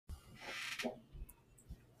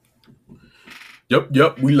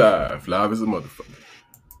Yep, we live. Live as a motherfucker.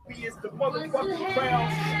 Is the motherfucking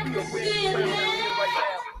crown. We are wearing crown down here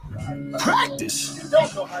right now. Practice. You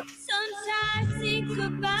don't know how. Sometimes think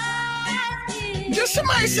about it. Just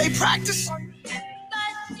somebody say practice.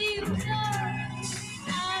 But you don't.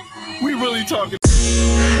 We really talking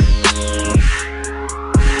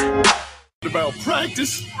about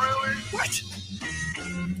practice. Really? What?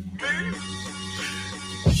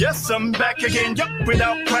 Yes, I'm back again, yup,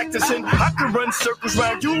 without practicing. I can run circles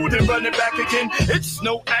round you, then run it back again. It's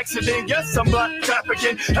no accident, yes, I'm black trap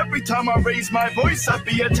again. Every time I raise my voice, I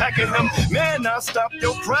be attacking him. Man, I'll stop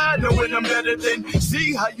your pride, knowing I'm better than.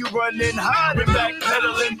 See how you running hard and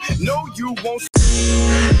backpedaling. No, you won't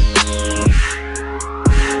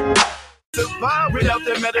survive without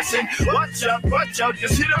their medicine. Watch out, you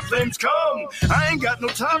see the flames come. I ain't got no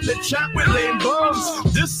time to chat with lame bums.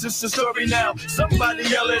 This is the story now, somebody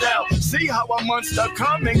yell it out. See how a monster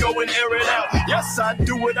come and go and air it out. Yes, I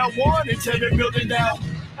do what I want and tear the building down.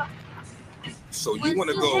 So you want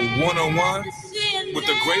to go one-on-one with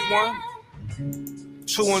the great one?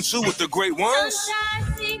 Two-on-two with the great ones?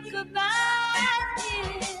 Sometimes think about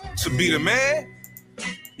it. To be the man,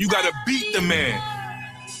 you got to beat the man.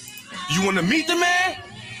 You want to meet the man?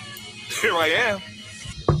 Here I am.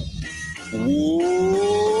 Ooh.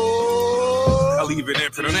 I leave an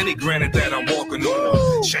imprint on any granite that I'm walking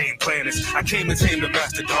on. Chain planets, I came to tame the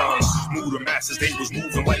mastodons. Move the masses, they was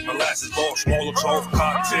moving like molasses. Ball, smaller, tall,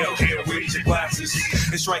 cocktail, hair, raise your glasses.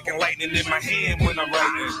 And striking lightning in my hand when I'm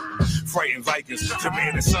writing. Frightened Vikings, to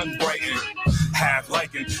man the sun brighten. Half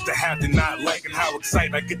liking, to have to not liking. How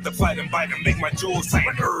excited I get to fight and bite and make my jaws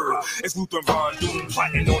tighten. It's Luther Von Doom,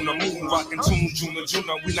 plotting on the moon, rocking tunes,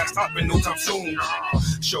 Juna, we not stopping no time soon.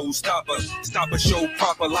 Showstopper, stop a show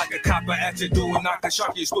proper like a copper at your door, knock a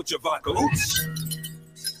shock you split your vodka. Oops.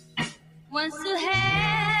 Once you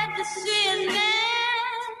had the sweet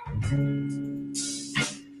man,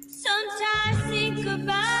 sometimes think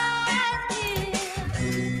about it.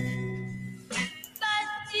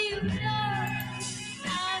 But you don't.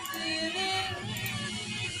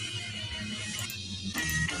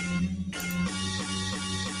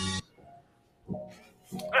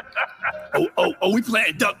 I Oh, we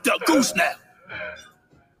playing duck, goose now.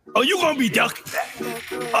 Oh, you gonna be ducking.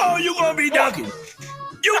 Oh, you gonna be ducking.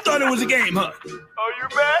 You thought it was a game, huh? Oh, you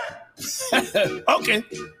mad? Okay.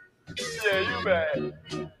 Yeah, you mad.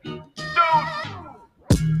 Dude.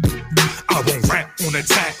 I won't rap on a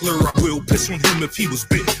tackler. I will piss on him if he was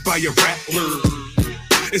bit by a rattler.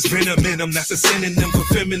 It's venom in him, that's a synonym for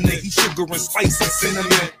feminine. He's sugar and spice and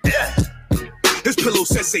cinnamon. Yeah. His pillow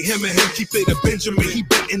says say him and him, keep it a Benjamin. He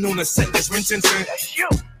betting on a set that's Renton. That's you.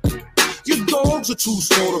 Your dogs are too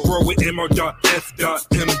small to grow with M.F.M.all.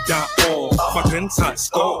 My pen's hot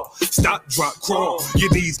skull. Stop, drop, crawl. Your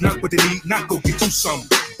knees not what they need, not go get you some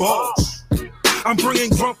balls. I'm bringing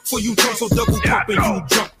grump for you, drunk, so double pumping you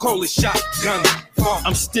drunk, call it shotgun.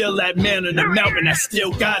 I'm still that man in the mountain, I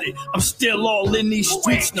still got it. I'm still all in these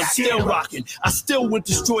streets and I'm still rocking. I still would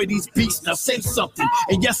destroy these beasts, now say something.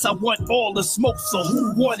 And yes, I want all the smoke, so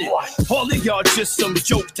who want it? All of y'all just some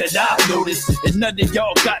joke that I noticed. And none of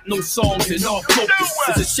y'all got no songs and all focus.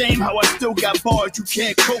 It's a shame how I still got bars you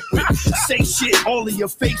can't cope with. Say shit all in your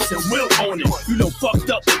face and we'll own it. You know,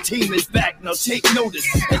 fucked up, the team is back, now take notice.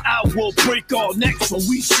 And I will break all necks when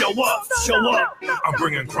we show up. I'm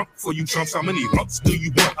bringing grump for you chumps, how many lumps do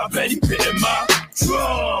you want? I bet he bit in my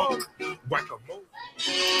trunk. Whack-a-mole.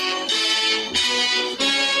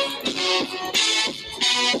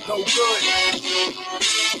 No good.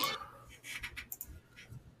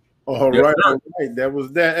 All right. That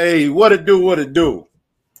was that. Hey, what it do?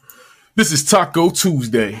 This is Taco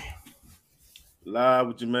Tuesday. Live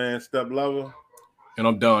with your man, Step Lover. And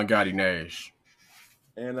I'm Don Gotti Nash.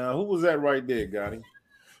 And who was that right there, Gotti?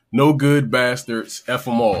 No Good Bastards, F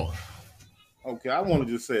them all. Okay, I want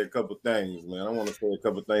to just say a couple things, man. For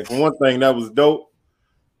one thing, that was dope.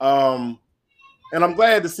 And I'm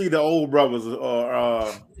glad to see the old brothers,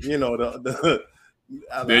 the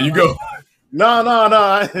there you go. No.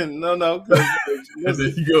 There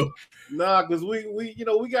you go. Nah, because we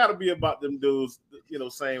got to be about them dudes,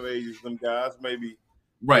 same age as them guys, maybe.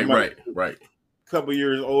 Right. Couple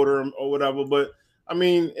years older or whatever, but I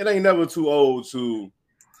mean, it ain't never too old to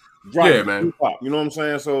drop man. hip-hop, you know what I'm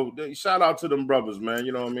saying? So shout out to them brothers, man.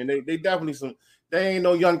 You know what I mean? They definitely they ain't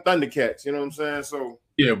no young Thundercats, you know what I'm saying? So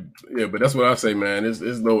yeah, but that's what I say, man.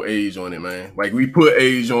 There's no age on it, man. Like we put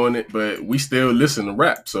age on it, but we still listen to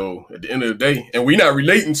rap. So at the end of the day, and we not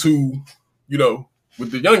relating to,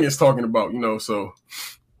 what the youngest talking about, so.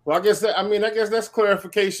 Well, I guess that's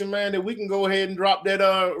clarification, man, that we can go ahead and drop that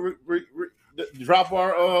drop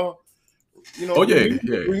our You know, Oh yeah,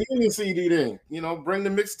 yeah. reunion CD then. You know, bring the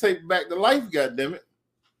mixtape back to life, goddammit.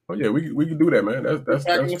 Oh yeah, we can do that, man. That's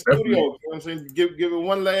Back in the definitely. studio, you know what I'm saying? Give it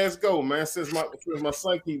one last go, man. Since my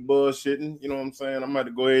son keep bullshitting, you know what I'm saying? I'm about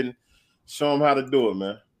to go ahead and show him how to do it,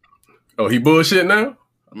 man. Oh, he bullshit now?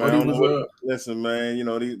 Man, listen, man. You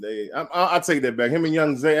know I take that back. Him and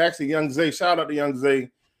Young Zay, actually, Young Zay. Shout out to Young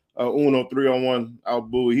Zay, Uno 301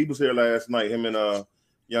 out Bowie. He was here last night. Him and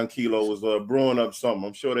Young Kilo was brewing up something.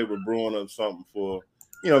 I'm sure they were brewing up something for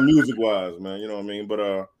music wise, man. You know what I mean?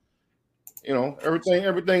 But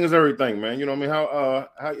everything is everything, man. You know what I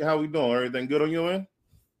mean? How we doing? Everything good on your end?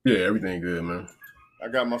 Yeah, everything good, man. I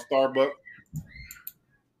got my Starbucks.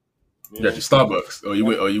 You got your Starbucks.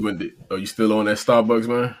 You still on that Starbucks,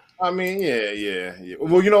 man? I mean, yeah.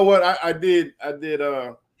 Well, you know what? I did.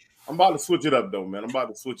 I'm about to switch it up, though, man. I'm about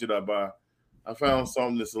to switch it up. I found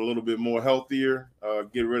something that's a little bit more healthier.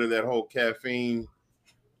 Get rid of that whole caffeine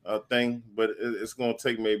thing, but it's gonna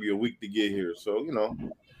take maybe a week to get here. So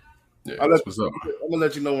yeah, I'm what's up. gonna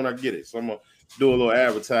let you know when I get it. So I'm gonna do a little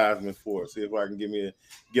advertisement for it. See if I can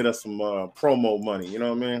get us some promo money. You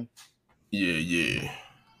know what I mean? Yeah.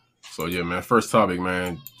 So yeah, man. First topic,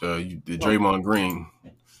 man. The Draymond Green.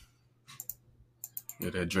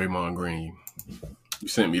 Yeah, that Draymond Green. You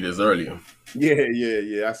sent me this earlier.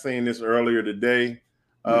 Yeah. I seen this earlier today.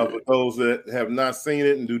 For those that have not seen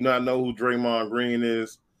it and do not know who Draymond Green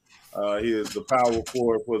is, he is the power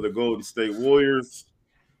forward for the Golden State Warriors.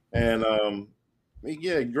 And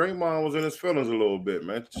Draymond was in his feelings a little bit,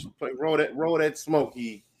 man. Roll that smoke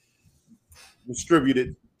he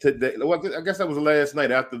distributed today. I guess that was last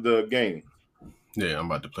night after the game. Yeah, I'm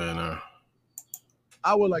about to play it now.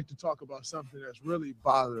 I would like to talk about something that's really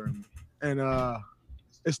bothering me, and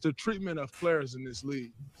it's the treatment of players in this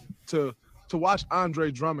league. To watch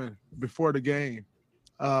Andre Drummond before the game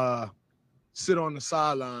sit on the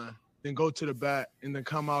sideline, then go to the bat, and then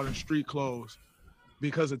come out in street clothes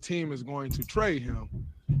because a team is going to trade him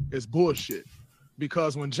is bullshit.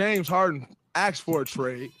 Because when James Harden asked for a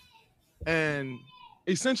trade and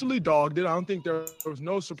essentially dogged it, I don't think there was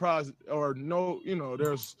no surprise or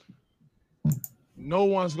there's no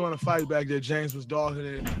one's going to fight back that James was dogging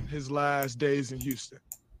it his last days in Houston.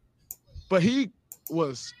 But he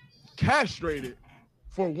was castrated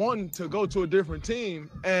for wanting to go to a different team,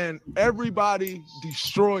 and everybody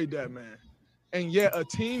destroyed that man. And yet a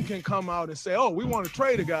team can come out and say, oh, we want to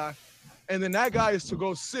trade a guy, and then that guy is to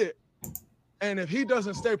go sit. And if he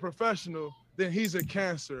doesn't stay professional, then he's a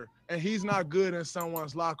cancer, and he's not good in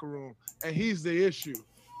someone's locker room, and he's the issue.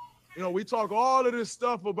 We talk all of this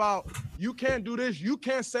stuff about you can't do this, you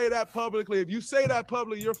can't say that publicly. If you say that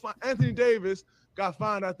publicly, you're fine. Anthony Davis got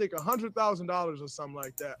fined, I think, $100,000 or something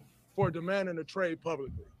like that for demanding a trade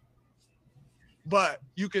publicly. But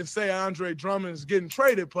you can say Andre Drummond's getting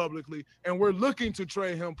traded publicly, and we're looking to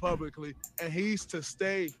trade him publicly, and he's to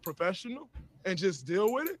stay professional and just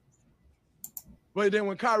deal with it. But then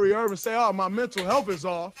when Kyrie Irving say, oh, my mental health is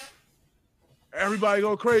off, everybody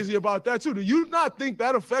go crazy about that too. Do you not think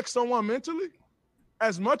that affects someone mentally?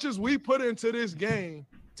 As much as we put into this game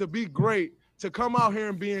to be great, to come out here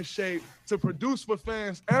and be in shape, to produce for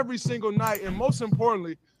fans every single night, and most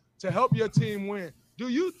importantly, to help your team win, do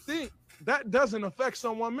you think that doesn't affect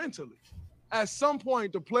someone mentally? At some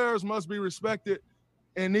point, the players must be respected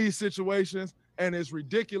in these situations, and it's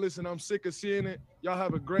ridiculous, and I'm sick of seeing it. Y'all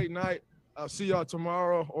have a great night. I'll see y'all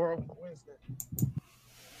tomorrow or Wednesday.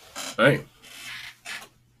 Hey.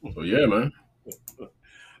 So yeah, man.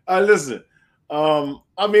 Listen. I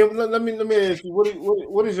mean, let me ask you,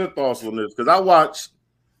 what is your thoughts on this? Because I watched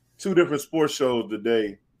two different sports shows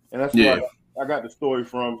today, and that's where I got the story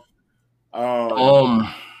from.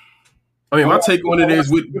 I mean, my take on it is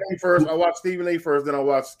with first. I watched Stephen A. first, then I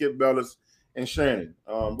watched Skip Bayless and Shannon.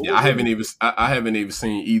 I haven't even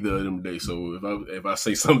seen either of them today. So if I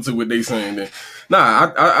say something to what they saying, then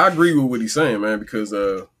I agree with what he's saying, man, because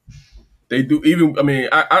they do even. I mean,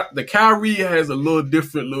 the Kyrie has a little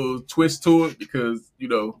different little twist to it because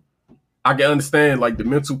I can understand like the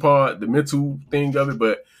mental part, the mental thing of it,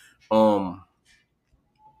 but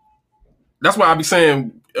that's why I be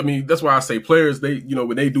saying. I mean, that's why I say players. They,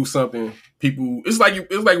 when they do something, people. It's like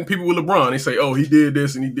when people with LeBron, they say, "Oh, he did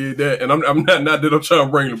this and he did that," and I'm not that I'm trying to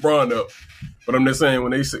bring LeBron up, but I'm just saying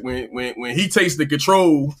when they say when he takes the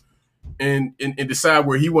control and decide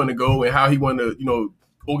where he want to go and how he want to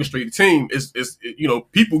orchestrate the team, it's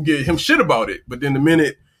people get him shit about it, but then the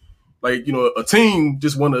minute a team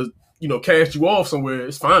just want to cast you off somewhere,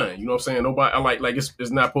 it's fine. You know what I'm saying? Nobody. I like it's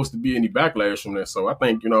not supposed to be any backlash from that. So I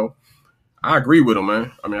think I agree with him,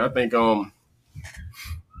 man. I mean, I think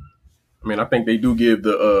I mean, I think they do give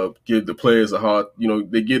the players a hard,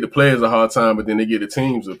 they give the players a hard time, but then they give the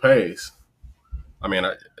teams a pass. I mean,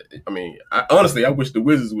 honestly, I wish the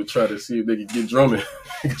Wizards would try to see if they could get Drummond.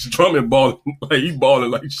 Because Drummond balling he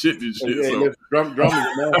balling like shit this shit. Yeah, so. Drummond's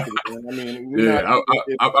nasty, man.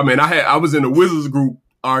 I mean, I was in the Wizards group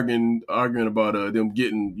arguing about them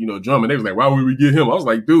getting Drummond. They was like, why would we get him? I was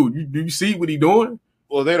like, dude, do you see what he doing?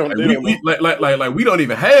 Well, they don't. We don't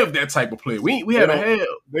even have that type of player. We haven't had.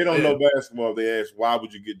 They don't know basketball. They ask, why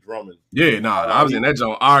would you get Drummond? Yeah, I was in that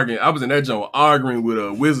joint arguing. I was in that joint arguing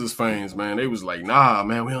with Wizards fans, man. They was like, nah,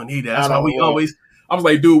 man, we don't need that. That's why we always. I was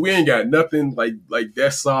like, dude, we ain't got nothing like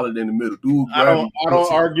that solid in the middle, dude. I don't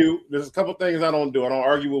argue. There's a couple things I don't do. I don't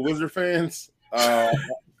argue with Wizard fans.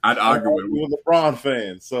 I'd argue with LeBron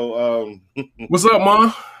fans. So, what's up, Mom?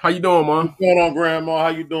 How you doing, Mom? What's going on, Grandma? How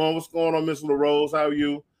you doing? What's going on, Miss LaRose? How are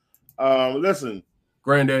you? Listen,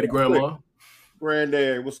 Granddaddy, Grandma,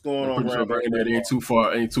 Granddad, what's going on, Granddaddy? Granddaddy ain't too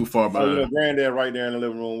far behind. Granddad right there in the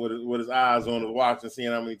living room with his eyes on us, watching,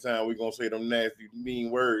 seeing how many times we're gonna say them nasty, mean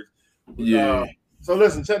words. Yeah. So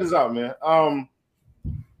listen, check this out, man. I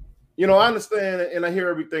understand and I hear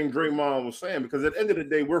everything Draymond was saying because at the end of the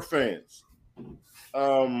day, we're fans.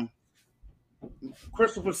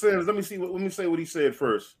 Christopher Sims, let me say what he said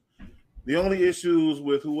first. The only issues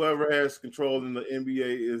with whoever has control in the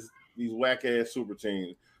NBA is these whack ass super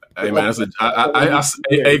teams. Hey man,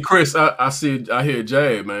 hey Chris, I hear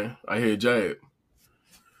Jab, man. I hear Jab.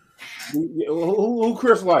 Who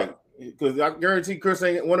Chris like? Because I guarantee Chris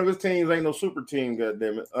ain't one of his teams ain't no super team.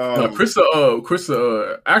 Goddamn it. Chris.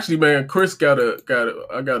 Actually, man, Chris I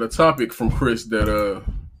got a topic from Chris that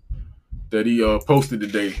he posted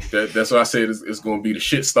today. That's what I said is going to be the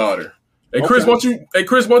shit starter. Hey Chris, why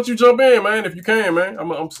don't you jump in, man? If you can, man.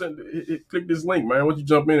 I'm sending. Click this link, man. Why don't you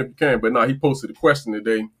jump in if you can? But no, he posted a question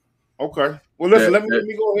today. Okay. Well, listen. Let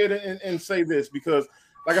me go ahead and say this because,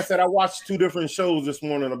 like I said, I watched 2 different shows this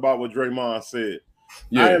morning about what Draymond said.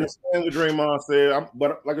 Yeah. I understand what Draymond said,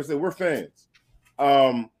 but like I said, we're fans.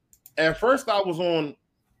 At first, I was on.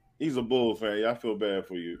 He's a Bulls fan. Yeah, I feel bad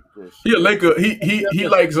for you, Chris. He a Laker. He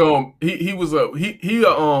likes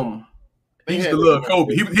he used to love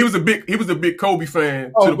Kobe. He was a big Kobe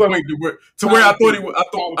fan to the point where I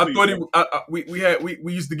thought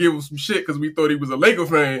we used to give him some shit because we thought he was a Laker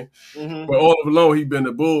fan, but all along he been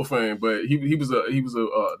a Bull fan. But he was a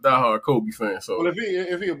diehard Kobe fan. So well,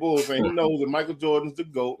 if he a Bull fan, he knows that Michael Jordan's the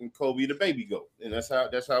GOAT and Kobe the baby GOAT, and that's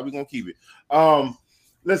how we gonna keep it.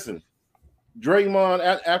 Listen,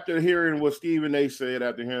 Draymond after hearing what Stephen A. said,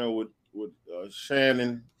 after hearing what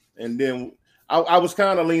Shannon, and then. I was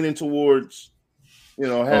kind of leaning towards,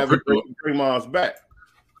 having Draymond's back.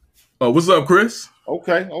 Oh, what's up, Chris?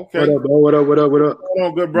 Okay. What up, bro? What up? What's going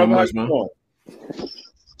on, good brother? How you doing? What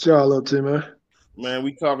y'all up to, man? Man,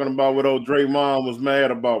 we talking about what old Draymond was mad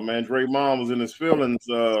about, man. Draymond was in his feelings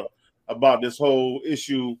about this whole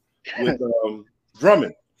issue with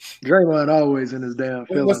Drummond. Draymond always in his damn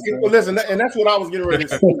feelings. Well, listen, and that's what I was getting ready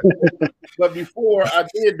to say. But before I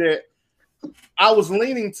did that, I was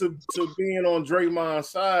leaning to being on Draymond's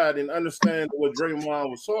side and understand what Draymond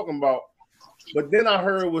was talking about. But then I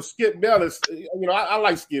heard with Skip Bayless, I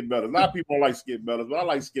like Skip Bayless. A lot of people don't like Skip Bayless, but I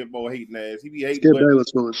like Skip Bayless hating ass. He be hating. Skip Bayless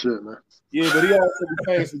full of shit, man. Yeah, but he also be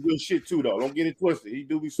saying some good shit too, though. Don't get it twisted. He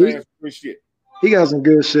do be saying some good shit. He got some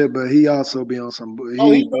good shit, but he also be on some.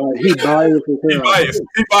 He biased.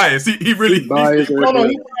 He biased. He really biased. He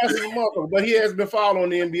biased as a motherfucker, but he has been following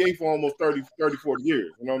the NBA for almost 30, 40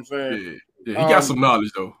 years. You know what I'm saying? Yeah, he got some knowledge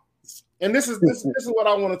though. And this is what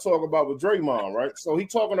I want to talk about with Draymond, right? So he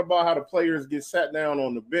talking about how the players get sat down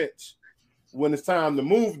on the bench when it's time to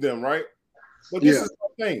move them, right? But this is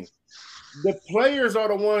the thing: the players are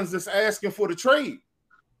the ones that's asking for the trade.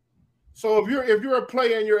 So if you're a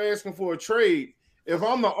player and you're asking for a trade, if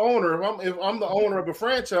I'm the owner, if I'm the owner of a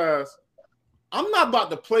franchise, I'm not about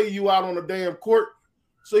to play you out on the damn court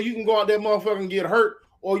so you can go out there, motherfucker, and get hurt,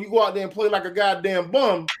 or you go out there and play like a goddamn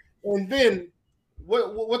bum. And then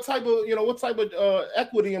what type of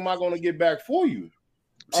equity am I going to get back for you?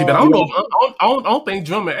 See, but I don't think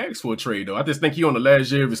Drummond asked for a trade though. I just think he on the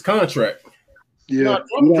last year of his contract. Yeah,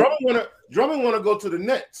 Drummond want to go to the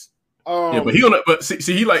Nets. But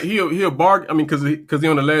he'll bargain. I mean, because he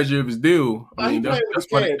on the last year of his deal. I mean, that's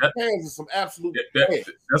some absolute.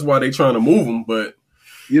 That's why they trying to move him. But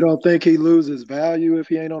you don't think he loses value if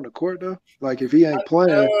he ain't on the court though? Like if he ain't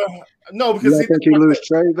playing. No, because I think he lose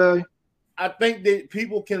trade value. I think that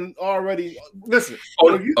people can already listen.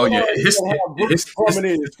 Come on, man.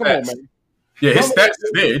 Yeah, his stats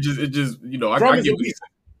is there. It just I get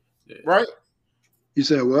it. Right? You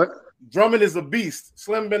said what? Drummond is a beast.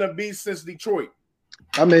 Slim been a beast since Detroit.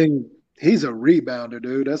 I mean, he's a rebounder,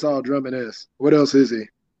 dude. That's all Drummond is. What else is he?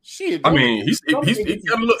 Shit, I mean, he's got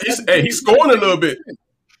a little. He's scoring a little bit.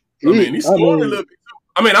 I mean, he's scoring a little bit.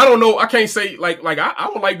 I mean, I don't know. I can't say like I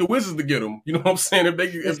would like the Wizards to get him. You know what I'm saying? If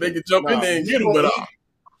they could jump in there and get him, but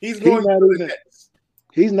he's going to the Nets.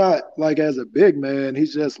 He's not like as a big man.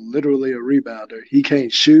 He's just literally a rebounder. He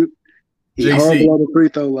can't shoot. He's horrible on the free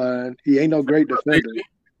throw line. He ain't no great defender.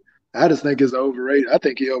 I just think he's overrated. I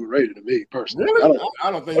think he overrated to me personally. Really? I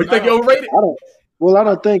don't think. You think he overrated? I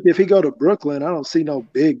don't think if he go to Brooklyn, I don't see no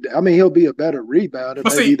big. I mean, he'll be a better rebounder.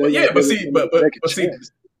 But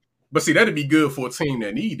see, that'd be good for a team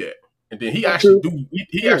that need that. And then he actually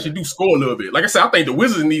do score a little bit. Like I said, I think the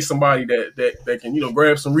Wizards need somebody that can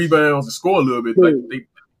grab some rebounds and score a little bit. Like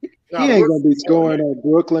he ain't gonna be scoring at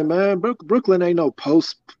Brooklyn, man. Brooklyn ain't no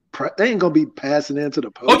post. They ain't gonna be passing into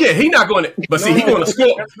the post. Oh yeah, he not going to. But see, he going to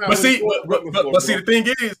score. But see, the thing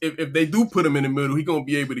is, if they do put him in the middle, he gonna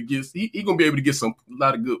be able to get. He gonna be able to get some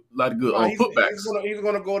lot of good putbacks. He's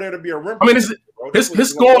gonna go there to be a rim. I mean, his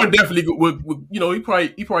scoring definitely would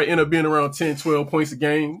he probably end up being around 10, 12 points a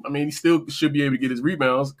game. I mean, he still should be able to get his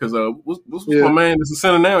rebounds because what's my man that's a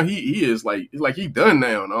center now? He is like he done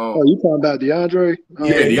now. You talking about DeAndre?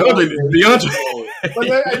 Yeah, DeAndre. But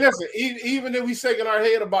listen, even if we shaking our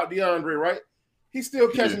head about DeAndre, right? He's still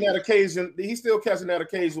catching that occasion. He's still catching that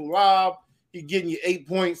occasional lob. He getting you 8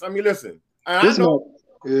 points. I mean, listen. That's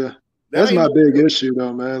my big issue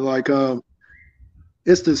though, man. Like,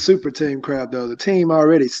 it's the super team crap though. The team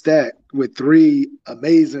already stacked with 3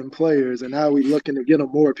 amazing players, and now we looking to get them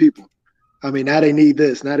more people. I mean, now they need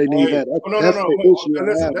this. Now they need that. That's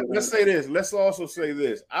the issue. Let's say this. Let's also say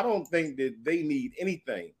this. I don't think that they need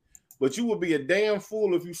anything. But you would be a damn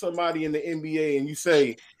fool if you somebody in the NBA and you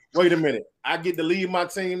say, wait a minute, I get to leave my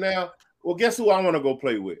team now. Well, guess who I want to go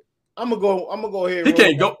play with? I'm gonna go ahead. He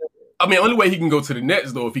can't go. I mean, only way he can go to the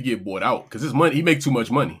Nets though if he get bought out because his money. He make too much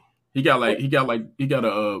money. He got a. Make a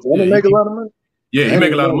lot of money. Yeah, he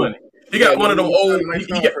make a lot of money. He got one of them old.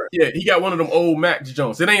 He got one of them old Max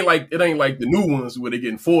Jones. It ain't like the new ones where they're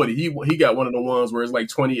getting 40. He got one of the ones where it's like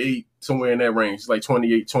 28, somewhere in that range. It's like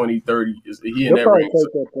 28, 20, 30. He in that range.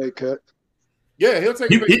 Take that pay cut. Yeah, he'll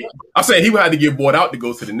take a pay cut. I'm saying he would have to get bought out to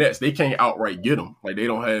go to the Nets. They can't outright get him. Like they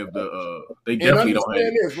don't have the. They definitely don't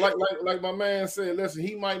have. This. Like my man said, listen,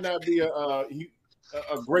 he might not be a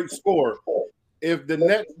great scorer. If the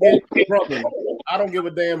Nets get Brooklyn, I don't give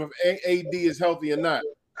a damn if AD is healthy or not.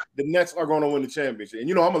 The Nets are going to win the championship. And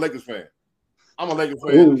I'm a Lakers fan.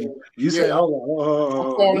 Ooh, you say,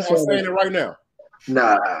 I'm saying it right now.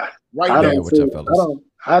 Nah. Right now. What's up, fellas?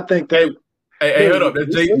 I think they. Hey, hold up.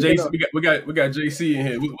 That's JC. We got JC in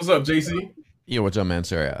here. What's up, JC? Yeah, what's up, man?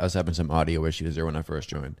 Sorry, I was having some audio issues there when I first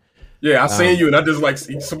joined. Yeah, I seen you, and I just like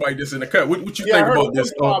see somebody just in the cut. What you think about this?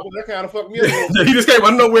 That kind of fucked me up. He just came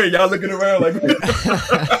out of nowhere. Y'all looking around like,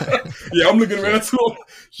 yeah, I'm looking around too.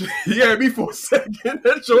 He had me for a second.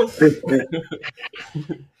 That's your.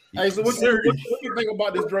 Hey, so what you think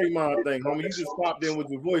about this Draymond thing, homie? You just popped in with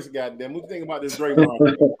your voice, goddamn. What you think about this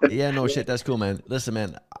Draymond thing? Yeah, no shit, that's cool, man. Listen,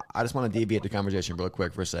 man, I just want to deviate the conversation real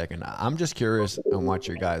quick for a second. I'm just curious on what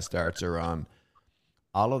your guys' thoughts are on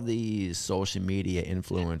all of these social media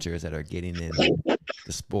influencers that are getting in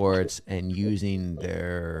the sports and using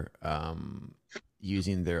their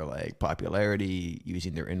like popularity,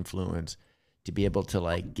 using their influence to be able to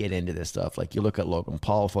like get into this stuff. Like you look at Logan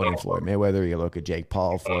Paul fighting Floyd Mayweather, you look at Jake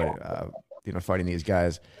Paul fighting these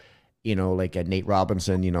guys, like at Nate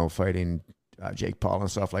Robinson, fighting Jake Paul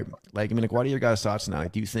and stuff like I mean, like, what are your guys' thoughts now?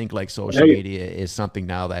 Like, do you think like social media is something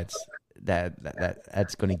now that's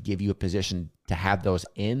going to give you a position to have those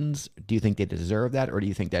ends? Do you think they deserve that, or do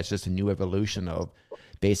you think that's just a new evolution of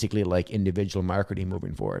basically like individual marketing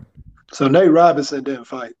moving forward? So Nate Robinson didn't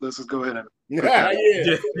fight. Let's just go ahead and. Yeah.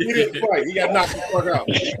 He didn't fight. He got knocked the fuck out.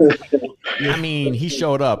 I mean, he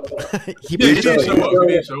showed up. He did show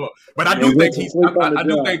up. But I do think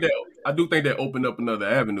I do think that opened up another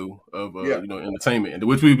avenue of entertainment,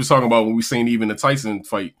 which we was talking about when we seen even the Tyson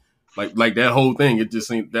fight. Like that whole thing, it just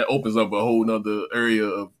seems that opens up a whole nother area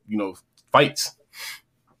of fights.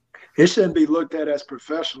 It shouldn't be looked at as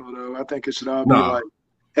professional though. I think it should all be like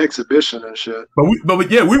exhibition and shit. But we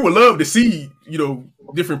would love to see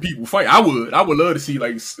different people fight. I would love to see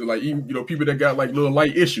like even people that got like little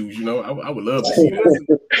light issues. I would love to see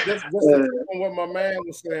that. Just on what my man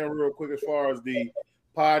was saying real quick as far as the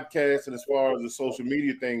podcast and as far as the social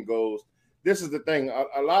media thing goes. This is the thing.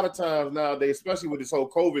 A lot of times nowadays, especially with this whole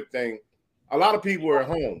COVID thing, a lot of people are at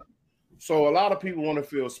home. So a lot of people want to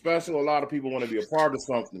feel special. A lot of people want to be a part of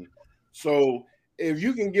something. So if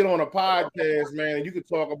you can get on a podcast, man, and you can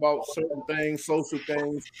talk about certain things, social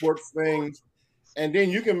things, sports things, and then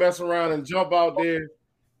you can mess around and jump out there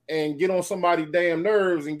and get on somebody's damn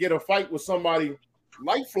nerves and get a fight with somebody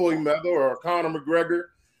like Floyd Mayweather or Conor McGregor.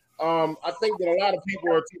 I think that a lot of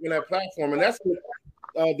people are taking that platform, and that's what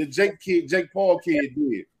the Jake Paul kid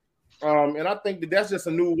did. And I think that that's just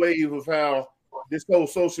a new wave of how this whole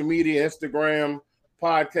social media, Instagram,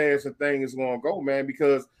 podcast, and thing is going to go, man,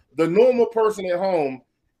 because the normal person at home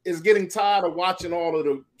is getting tired of watching all of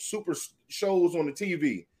the super shows on the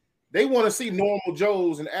TV. They want to see normal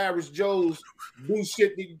Joes and average Joes do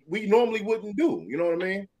shit that we normally wouldn't do. You know what I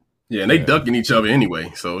mean? Yeah, and they ducking each other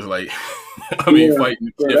anyway. So it's like, I mean, fighting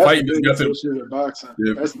just got to boxing.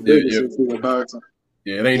 That's the biggest issue with boxing.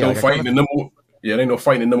 Yeah, it ain't no fighting the number. Yeah, it ain't no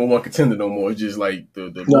fighting the number one contender no more. It's just like the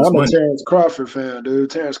no, most I'm money. a Terrence Crawford fan, dude.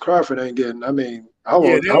 Terrence Crawford ain't getting. I mean, I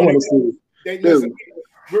want to see. Listen,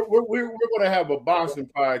 we're going to have a boxing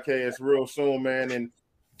podcast real soon, man. And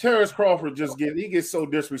Terrence Crawford he gets so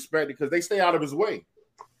disrespected because they stay out of his way.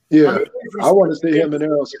 Yeah, I want to see him and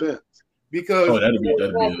Errol Spence. Because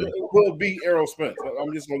will beat Errol Spence.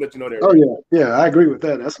 I'm just gonna let you know that. Oh yeah, I agree with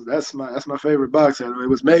that. That's my favorite boxer. It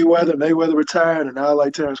was Mayweather. Mayweather retired, and now I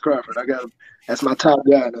like Terrence Crawford. I got him. That's my top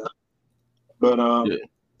guy now. But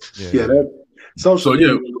that social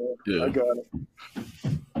media. I got it.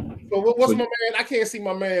 So what's my man? I can't see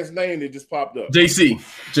my man's name that just popped up. JC.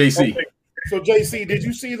 Okay. So JC, did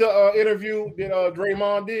you see the interview that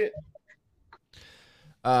Draymond did?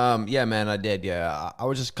 Yeah, man, I did. Yeah, I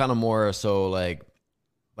was just kind of more so like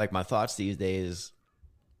my thoughts these days.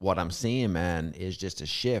 What I'm seeing, man, is just a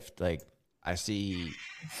shift. Like I see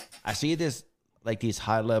this like these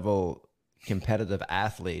high level competitive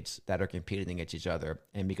athletes that are competing against each other,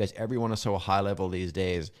 and because everyone is so high level these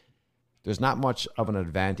days, there's not much of an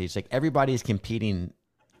advantage. Like everybody's competing,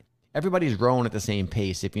 everybody's growing at the same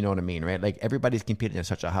pace, if you know what I mean, right? Like everybody's competing at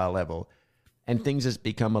such a high level, and things just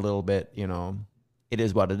become a little bit, it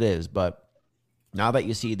is what it is. But now that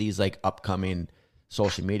you see these like upcoming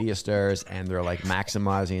social media stars and they're like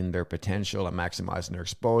maximizing their potential and maximizing their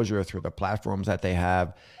exposure through the platforms that they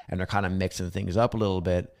have, and they're kind of mixing things up a little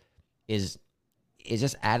bit, is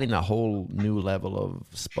just adding a whole new level of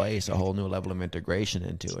spice, a whole new level of integration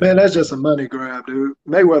into it. Man, that's just a money grab, dude.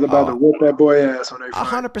 Mayweather about to whip that boy ass when they fight.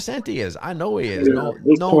 100% he is. I know he is. Yeah,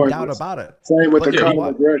 no doubt about it. Same with the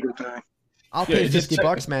Conor McGregor thing. I'll pay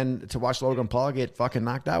 $50, man, to watch Logan Paul get fucking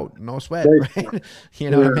knocked out. No sweat, right? You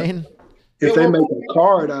know what I mean? If they make a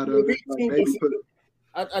card out of it, like maybe put it.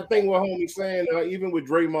 I think what homie's saying, even with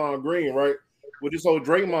Draymond Green, right? With this whole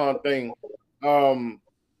Draymond thing,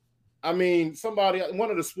 I mean,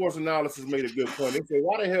 one of the sports analysts made a good point. They said,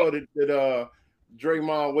 why the hell did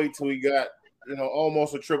Draymond wait till he got,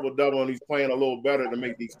 almost a triple-double and he's playing a little better to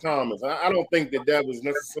make these comments? I don't think that was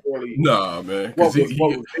necessarily man. What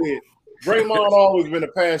was said. Draymond always been a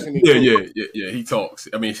passionate. Yeah. He talks.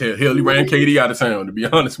 I mean, he ran KD out of town. To be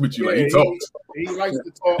honest with you, he talks. He likes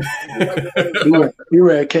to talk. He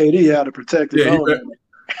ran KD out to protect his own.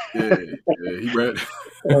 He ran.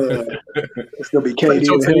 It's gonna be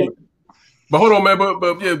KD. But hold on, man.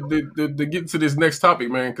 But yeah, to get to this next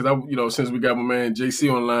topic, man, because since we got my man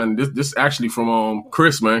JC online, this actually from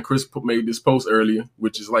Chris, man. Chris made this post earlier,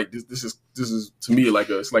 which is like this is to me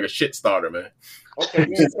it's like a shit starter, man. Okay,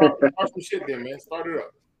 man, start some shit then, man. Start it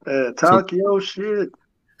up. Talk your shit.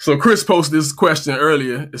 So Chris posted this question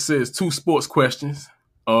earlier. It says 2 sports questions.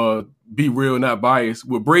 Be real, not biased.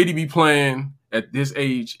 Would Brady be playing at this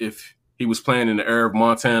age if he was playing in the era of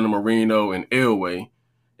Montana, Marino, and Elway?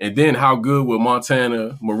 And then how good would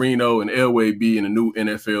Montana, Marino, and Elway be in the new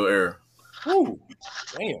NFL era? Ooh,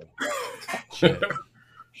 damn.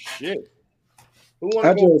 Shit. Who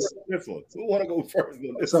want to go first on this one? Who want to go first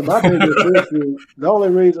on this one? So my biggest issue, the only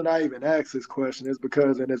reason I even asked this question is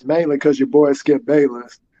because, and it's mainly because your boy Skip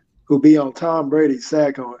Bayless, who be on Tom Brady's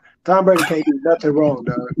sack on. Tom Brady can't do nothing wrong,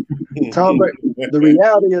 dog. The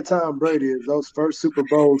reality of Tom Brady is those first Super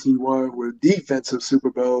Bowls he won were defensive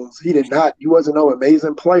Super Bowls. He wasn't no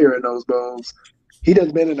amazing player in those bowls. He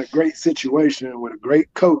just been in a great situation with a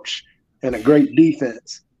great coach and a great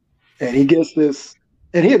defense. And he gets this,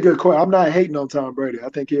 and he a good quarterback. I'm not hating on Tom Brady. I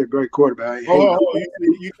think he a great quarterback.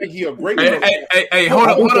 You think he a great quarterback? Hey, hold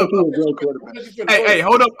up. Hey,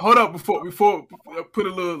 hold up before put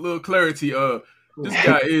a little clarity.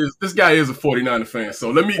 This guy is a 49er fan.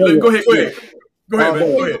 So let me go ahead. Go ahead, man.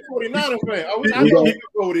 Go ahead. 49er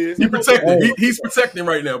fan. He protecting. He's protecting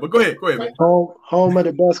right now. But go ahead, man. Home of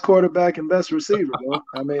the best quarterback and best receiver, bro.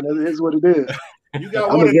 I mean, it is what it is. You got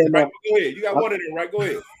one of them, right? Go ahead. You got one of them, right? Go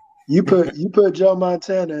ahead. You put Joe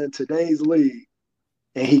Montana in today's league,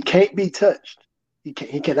 and he can't be touched. He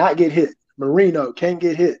cannot get hit. Marino can't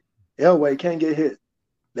get hit. Elway can't get hit.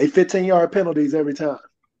 They 15-yard penalties every time.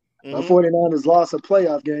 My 49ers lost a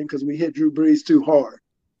playoff game because we hit Drew Brees too hard.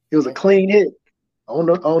 It was a clean hit on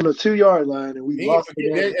the 2-yard line, and we lost the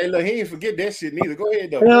game. Hey, look, he ain't forget that shit neither. Go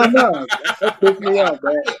ahead, though. No. That pissed me off,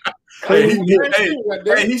 man.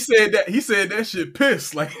 He said that shit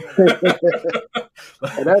pissed. Like,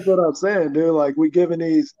 and that's what I'm saying, dude. Like, we giving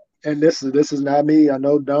these, and this is not me. I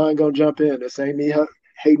know Don gonna jump in. This ain't me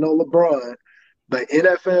hating on LeBron, but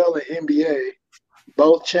NFL and NBA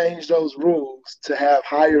both changed those rules to have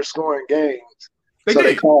higher scoring games.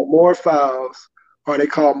 They call more fouls or they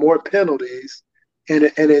call more penalties, and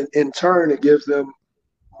in turn it gives them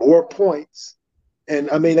more points. And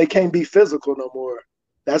I mean, they can't be physical no more.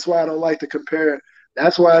 That's why I don't like to compare.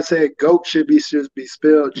 That's why I said GOAT should be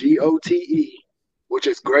spelled GOTE, which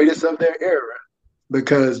is greatest of their era,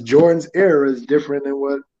 because Jordan's era is different than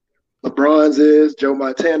what LeBron's is. Joe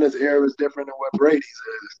Montana's era is different than what Brady's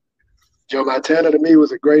is. Joe Montana to me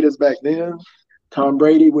was the greatest back then. Tom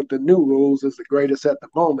Brady with the new rules is the greatest at the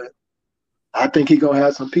moment. I think he's gonna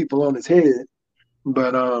have some people on his head,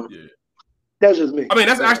 but that's just me. I mean,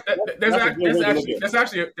 that's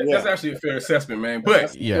actually a fair assessment, man.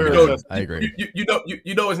 But I agree. You know,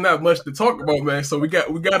 it's not much to talk about, man. So we got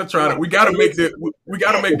to make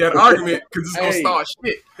that argument because it's gonna start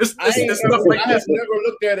shit. It's stuff like this. I've never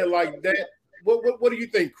looked at it like that. What do you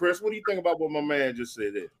think, Chris? What do you think about what my man just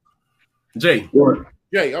said there? Jay,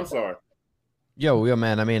 I'm sorry. Yo,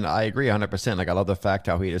 man, I mean, I agree 100%. Like, I love the fact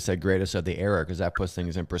how he just said greatest of the era, because that puts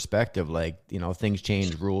things in perspective. Like, you know, things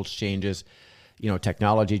change, rules changes, you know,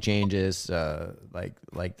 technology changes, like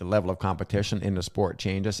the level of competition in the sport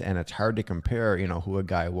changes, and it's hard to compare, you know, who a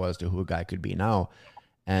guy was to who a guy could be now.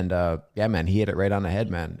 And yeah, man, he hit it right on the head,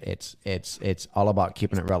 man. It's all about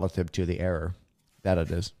keeping it relative to the era that it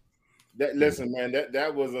is. Listen, man,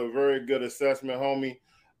 that was a very good assessment, homie.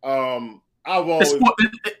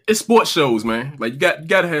 It's sports shows, man. Like you got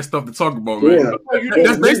to have stuff to talk about, man. Yeah.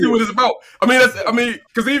 That's basically what it's about.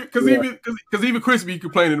 Because even Chris be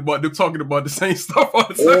complaining about them talking about the same stuff all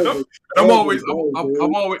the time. And I'm always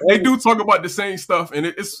they do talk about the same stuff, and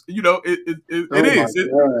it's you know it is. But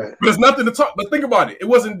there's nothing to talk. But think about it. It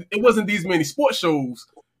wasn't these many sports shows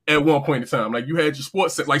at one point in time. Like you had your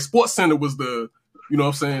sports, like Sports Center was the. You know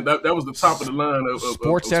what I'm saying? That was the top of the line of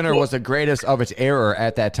Sports Center was the greatest of its era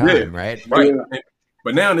at that time, right? Right. Yeah.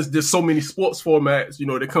 But now there's just so many sports formats, you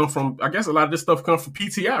know, that come from, I guess a lot of this stuff comes from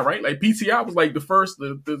PTI, right? Like PTI was like the first,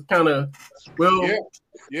 the kind of,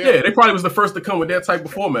 they probably was the first to come with that type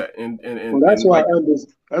of format. And that's why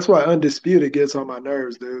Undisputed gets on my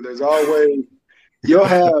nerves, dude. There's always, you'll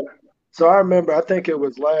have, so I remember, I think it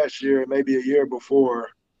was last year, maybe a year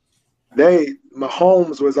before,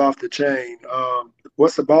 Mahomes was off the chain.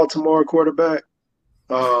 What's the Baltimore quarterback?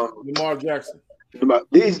 Lamar Jackson.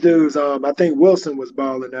 These dudes, I think Wilson was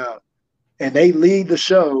balling out. And they lead the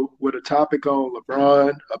show with a topic on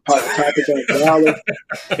LeBron, a topic on Dallas,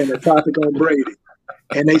 and a topic on Brady.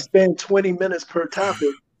 And they spend 20 minutes per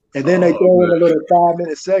topic. And then they throw in a little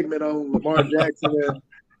 5-minute segment on Lamar Jackson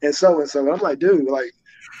and so-and-so. I'm like, dude, like,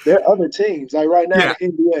 there are other teams. Like right now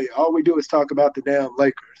in the NBA, all we do is talk about the damn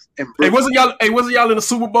Lakers. Hey, wasn't y'all in the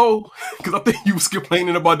Super Bowl? Because I think you was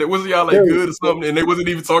complaining about that. Wasn't y'all like good or something? And they wasn't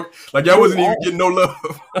even talking. Like y'all wasn't even getting no love.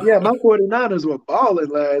 Yeah, my 49ers were balling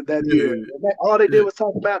that year. All they did was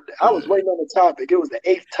talk about. I was waiting on the topic. It was the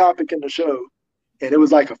 8th topic in the show, and it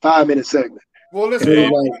was like a 5-minute segment. Well,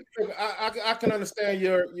 listen, I can understand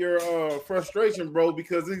your frustration, bro,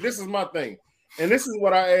 because this is my thing, and this is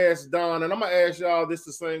what I asked Don, and I'm gonna ask y'all the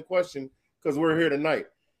same question because we're here tonight.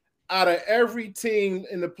 Out of every team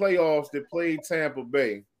in the playoffs that played Tampa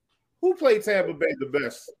Bay, who played Tampa Bay the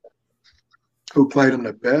best? Who played them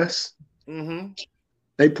the best? Mm-hmm.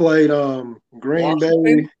 They played Green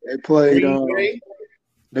Bay. They played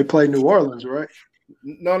They played New Orleans, right?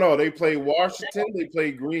 No. They played Washington. They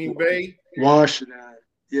played Green Bay. Washington.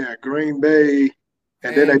 Yeah, Green Bay.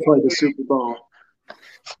 And then they played the Super Bowl.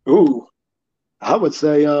 Ooh. I would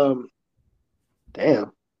say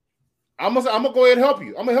damn. I'm gonna go ahead and help you.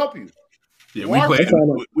 I'm gonna help you. Yeah, we played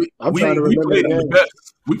them. We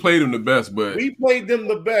played them the best, but we played them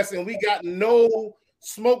the best, and we got no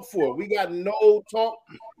smoke for it. We got no talk,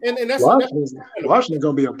 and that's Washington's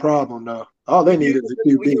gonna be a problem though. All they need is a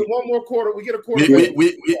QB. We get one more quarter. We get a quarter.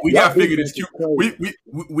 We got to figure this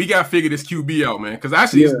we got to figure this QB out, man. Because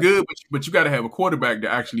actually it's good, but you got to have a quarterback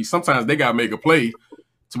that actually sometimes they got to make a play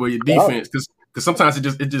to where your defense because sometimes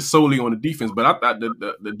it's just solely on the defense. But I thought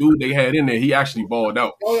the dude they had in there, he actually balled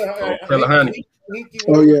out.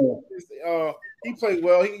 He played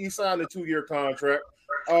well. He signed a 2-year contract.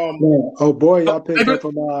 Oh boy, y'all picked up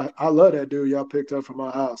from I love that dude. Y'all picked up from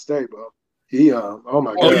Ohio State, bro. He oh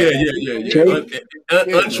my Oh god. yeah.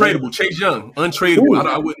 Untradeable. Chase Young, untradeable.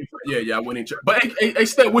 I wouldn't. I wouldn't. But hey,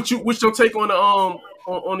 Steph, what's your take on the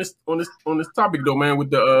on this topic though, man?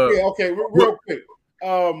 With the okay, real quick.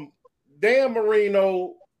 Dan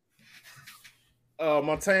Marino,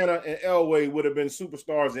 Montana, and Elway would have been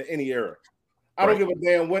superstars in any era. I don't give a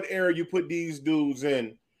damn what era you put these dudes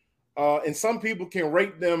in. And some people can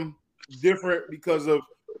rate them different because of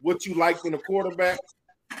what you liked in a quarterback,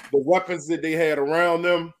 the weapons that they had around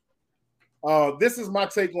them. This is my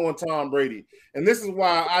take on Tom Brady. And this is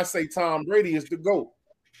why I say Tom Brady is the GOAT.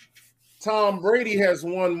 Tom Brady has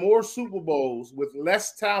won more Super Bowls with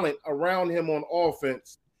less talent around him on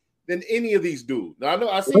offense than any of these dudes. Now, I know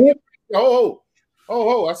I seen you.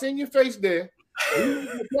 I seen your face there. We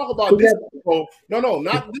talk about this Super Bowl. No,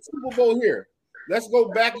 not this Super Bowl here. Let's go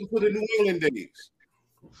back into the New England days.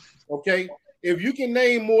 Okay, if you can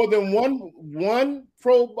name more than one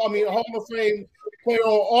Hall of Fame player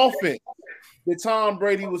on offense that Tom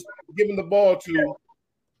Brady was giving the ball to,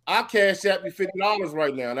 I cash out you $50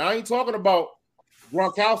 right now. Now I ain't talking about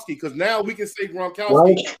Gronkowski because now we can say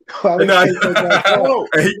Gronkowski.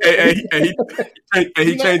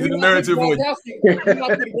 He changed the narrative. He's not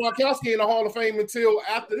putting Gronkowski in the Hall of Fame until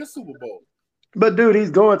after this Super Bowl. But dude,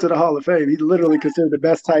 he's going to the Hall of Fame. He's literally considered the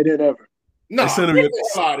best tight end ever. No, send him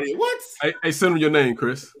send him your name,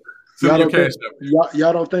 Chris. Y'all don't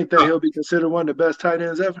think that he'll be considered one of the best tight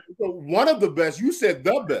ends ever? One of the best. You said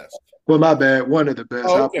the best. Well, my bad. One of the best.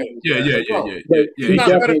 Oh, okay. Yeah. He's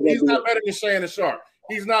not better than Shannon Sharp.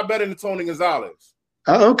 He's not better than Tony Gonzalez.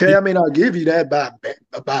 Okay, I mean, I'll give you that by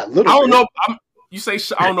a little. I don't know. You say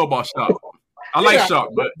I don't know about Sharp. I like Sharp,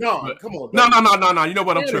 but come on. No. You know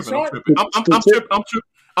what? I'm tripping.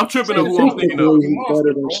 I'm tripping on who I'm thinking of.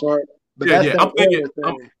 Better than Sharp.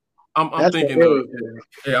 I'm thinking of.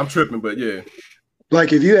 Yeah, I'm tripping, but yeah.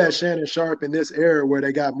 Like if you had Shannon Sharp in this era where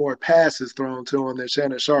they got more passes thrown to him than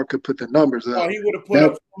Shannon Sharp could put the numbers up. Oh, he would have put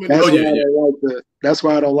up. That's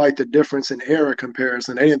why I don't like the difference in era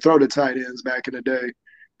comparison. They didn't throw the tight ends back in the day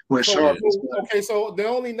when Sharp was playing. Okay, so the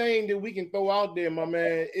only name that we can throw out there, my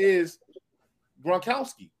man, is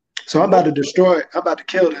Gronkowski. So I'm about to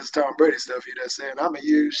kill this Tom Brady stuff you just saying. I'm gonna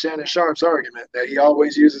use Shannon Sharp's argument that he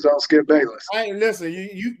always uses on Skip Bayless. Listen,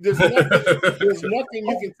 there's nothing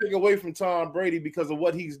you can take away from Tom Brady because of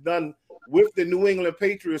what he's done with the New England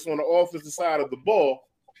Patriots on the offensive side of the ball.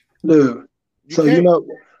 Dude. So every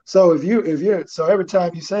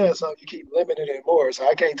time you say something, you keep limiting it more. So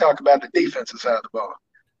I can't talk about the defensive side of the ball.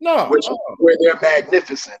 Where they're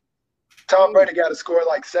magnificent. Tom Brady got to score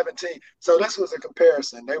like 17. So this was a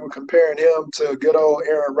comparison. They were comparing him to good old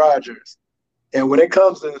Aaron Rodgers. And when it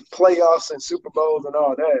comes to playoffs and Super Bowls and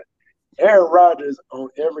all that, Aaron Rodgers on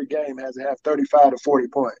every game has to have 35 to 40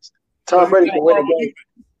 points. Tom Brady can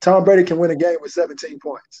win a game with 17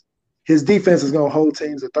 points. His defense is going to hold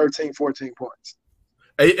teams at 13, 14 points.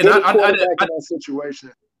 And in that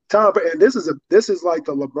situation. Tom, and this is like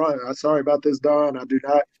the LeBron. I'm sorry about this, Don. I do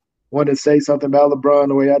not want to say something about LeBron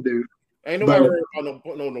the way I do. Ain't nobody worried about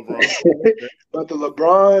no LeBron. But the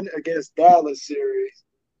LeBron against Dallas series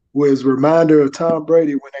was a reminder of Tom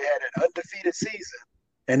Brady when they had an undefeated season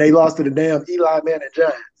and they lost to the damn Eli Manning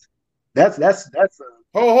Giants. That's But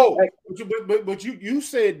you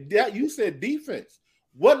said defense.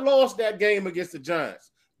 What lost that game against the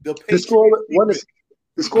Giants? The score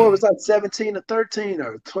was like 17-13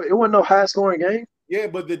 or it wasn't no high scoring game. Yeah,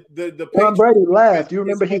 but the Tom Brady laughed. You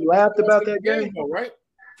remember he laughed about that game, right?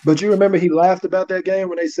 But you remember he laughed about that game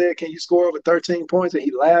when they said, "Can you score over 13 points?" And he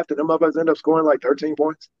laughed, and them motherfuckers ended up scoring like 13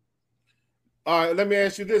 points. All right, let me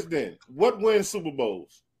ask you this then: what wins Super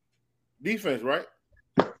Bowls? Defense, right?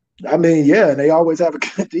 I mean, yeah, and they always have a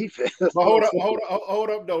good defense. But hold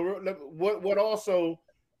up, though. What also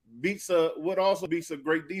beats a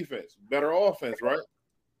great defense? Better offense, right?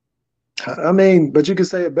 I mean, but you could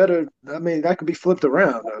say it better. I mean, that could be flipped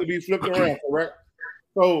around. That could be flipped around, correct?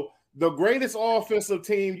 So the greatest offensive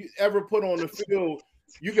team you ever put on the field,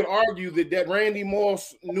 you could argue that Randy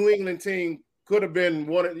Moss New England team could have been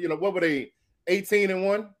one. What were they?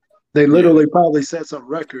 18-1. They literally probably set some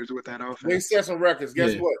records with that offense. They set some records.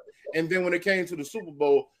 Guess what? And then when it came to the Super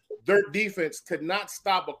Bowl, their defense could not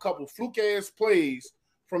stop a couple fluke-ass plays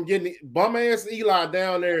from getting bum-ass Eli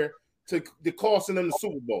down there to costing them the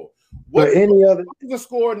Super Bowl. What was the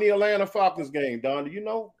score in the Atlanta Falcons game, Don? Do you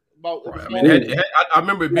know about? Right. I mean, I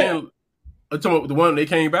remember it being the one they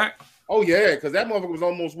came back. Oh yeah, because that motherfucker was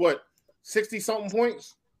almost 60-something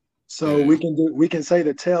points. So we can say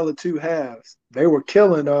the tale of two halves. They were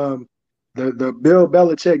killing the Bill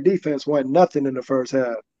Belichick defense wasn't nothing in the first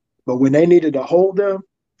half, but when they needed to hold them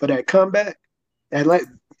for that comeback, and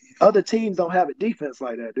other teams don't have a defense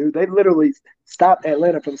like that, dude. They literally stopped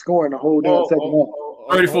Atlanta from scoring the whole damn second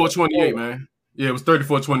half. 34-28, man. Yeah, it was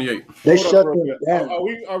 34-28. They Hold shut up, them bro. down.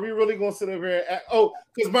 Are we really going to sit over here and act? Oh,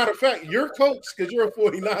 because matter of fact, your coach, because you're a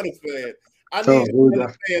 49ers fan, I need you to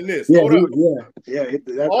understand this. Yeah, Hold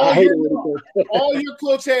up. I hate it. All your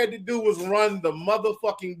coach had to do was run the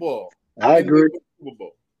motherfucking ball. I agree. Super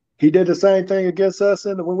Bowl. He did the same thing against us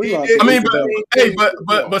when we lost. I mean,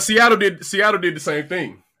 but Seattle did the same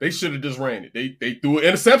thing. They should have just ran it. They threw an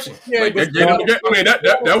interception. Yeah, like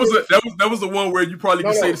that was the one where you probably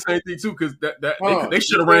could say the same thing too, because they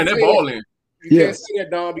should have ran that ball in. You can't say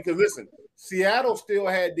that, Don, because listen, Seattle still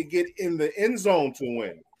had to get in the end zone to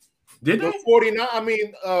win. Did they? 49. I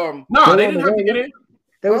mean, no, they didn't have to get in.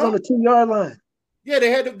 They was on the 2-yard line. Yeah,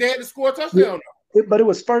 they had to score a touchdown. But it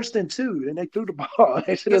was 1st and 2, and they threw the ball.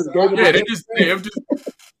 They should have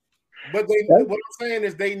But what I'm saying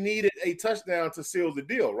is they needed a touchdown to seal the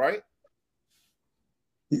deal, right?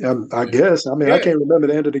 Yeah, I guess. I mean, I can't remember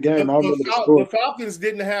the end of the game. I remember the score. The Falcons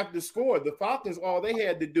didn't have to score. The Falcons, all they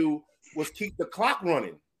had to do was keep the clock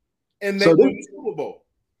running, and they won the Super Bowl.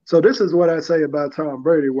 So this is what I say about Tom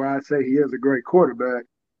Brady, where I say he is a great quarterback,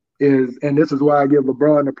 and this is why I give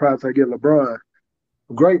LeBron the props I give LeBron.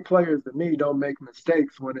 Great players to me don't make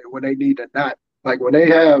mistakes when they need to not. Like when they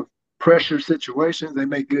have pressure situations, they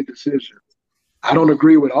make good decisions. I don't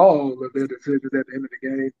agree with all of their decisions at the end of the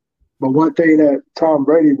game, but one thing that Tom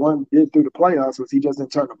Brady did through the playoffs was he just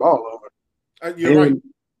didn't turn the ball over. You're right.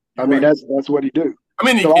 I mean, that's what he do. I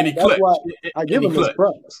mean, so he clutch. I give him his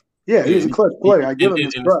props. Yeah, he's a clutch player. I give him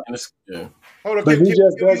his props. Hold on, can we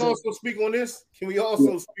also speak on this? Can we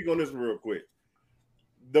also speak on this real quick?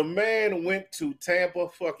 The man went to Tampa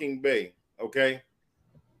fucking Bay, okay?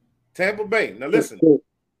 Tampa Bay. Now listen.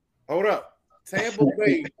 Hold up. Tampa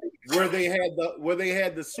Bay, where they had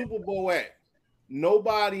the Super Bowl at.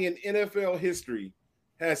 Nobody in NFL history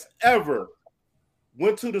has ever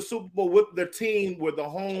went to the Super Bowl with their team where the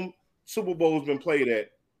home Super Bowl has been played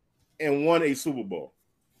at and won a Super Bowl.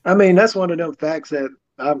 I mean, that's one of them facts that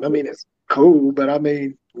I mean, it's cool, but I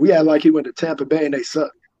mean, we act like he went to Tampa Bay and they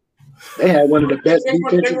sucked. They had one of the best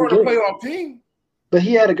defenses. They were a playoff team. But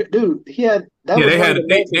he had a good dude. He had that.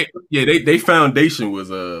 They foundation was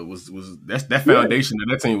that foundation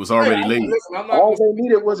that team was already laid. All they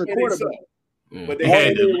needed was a quarterback. Yeah. But they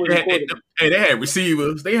had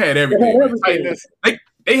receivers. They had everything.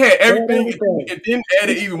 They had everything and then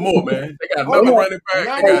added even more, man. They got another running back. They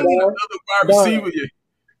got another wide receiver.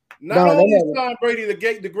 Not only is Tom Brady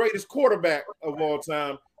the greatest quarterback of all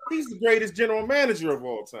time, he's the greatest general manager of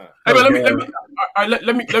all time. Hey, man,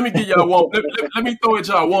 let me give y'all one. Let me throw at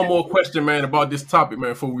y'all one more question, man, about this topic,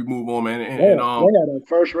 man, before we move on, man. They had a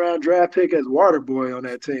first-round draft pick as Waterboy on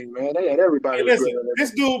that team, man. They had everybody. Hey, listen,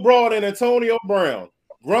 this dude brought in Antonio Brown,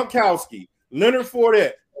 Gronkowski, Leonard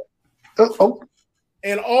Fournette,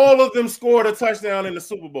 and all of them scored a touchdown in the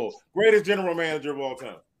Super Bowl. Greatest general manager of all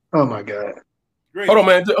time. Oh my God! Great. Hold on,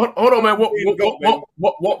 man.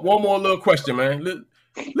 One more little question, man.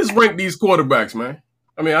 Let's rank these quarterbacks, man.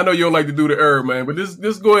 I mean, I know you don't like to do the error, man, but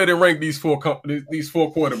let's go ahead and rank these four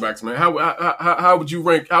quarterbacks, man. How would you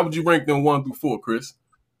rank? How would you rank them 1 through 4, Chris?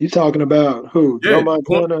 You talking about who? Yeah,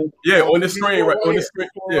 on this screen, right? On this screen,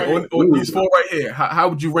 on these four right here. How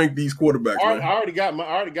would you rank these quarterbacks? I already got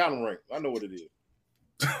them ranked. I know what it is.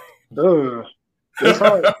 It's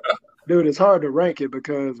hard, dude. It's hard to rank it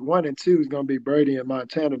because 1 and 2 is going to be Brady and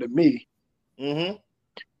Montana to me. Mm-hmm.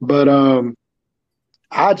 But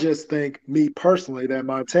I just think, me personally, that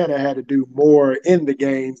Montana had to do more in the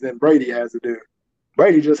games than Brady has to do.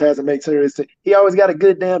 Brady just has to make serious. He always got a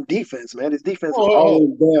good damn defense, man. His defense is always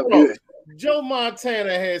damn good. Joe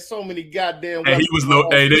Montana had so many goddamn. Hey, he was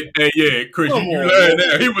loaded. Hey, Chris, you learned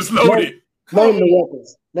that he was loaded. Name the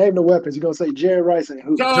weapons. Name the weapons. You're gonna say Jerry Rice and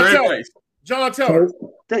who? John Taylor.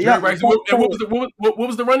 Jerry Rice. What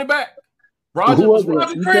was the running back? Roger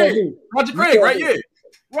Craig. Roger Craig, right? Yeah.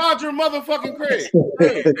 Roger motherfucking Craig.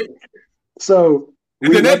 So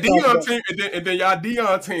and then that Dion team, and then y'all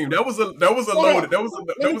Dion team. That was a loaded. I mean,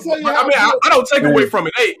 I don't take away from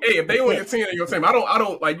it. Hey, if they on your team, they your team. I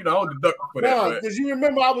don't like, I don't deduct for that. Because you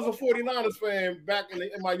remember I was a 49ers fan back in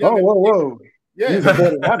my young. Whoa. Yeah.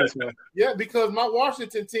 Yeah, because my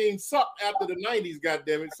Washington team sucked after the 90s,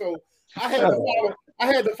 goddammit. So I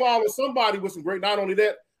had to follow somebody with some great. Not only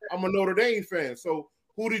that, I'm a Notre Dame fan. So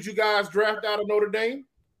who did you guys draft out of Notre Dame?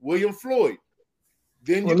 William Floyd.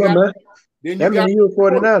 Then you got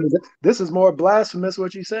 49ers. This is more blasphemous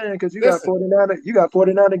what you're saying because you got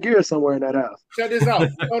 49er gear somewhere in that house. Check this out.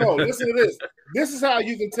 No, listen to this. This is how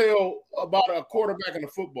you can tell about a quarterback in a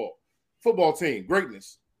football team.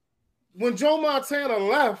 Greatness. When Joe Montana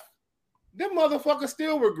left, them motherfuckers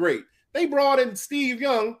still were great. They brought in Steve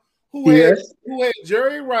Young, who had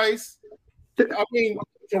Jerry Rice. I mean,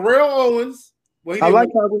 Terrell Owens. Well,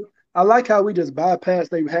 I like how we just bypassed.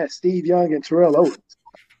 They had Steve Young and Terrell Owens.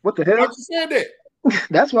 What the hell? I just said that.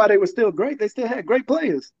 That's why they were still great. They still had great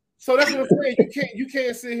players. So that's what I'm saying. You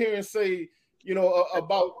can't sit here and say,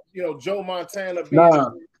 about Joe Montana.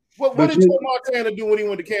 What did Joe Montana do when he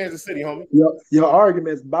went to Kansas City, homie? Your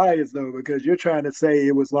argument's biased though, because you're trying to say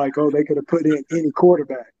it was like, they could have put in any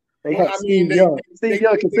quarterback. They had Steve Young. Steve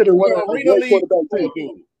Young considered one of the great quarterbacks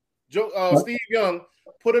too. Steve Young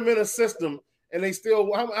put him in a system. And they still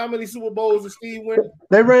how many Super Bowls did Steve win?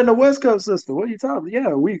 They ran the West Coast system. What are you talking about?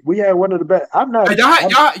 Yeah, we had one of the best.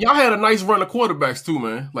 Y'all had a nice run of quarterbacks too,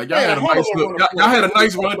 man. Like y'all had a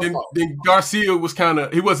nice run. Then Garcia was kind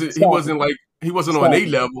of he wasn't on A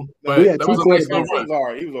level, but that was a nice run.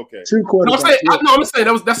 He was okay. Two quarterbacks. I'm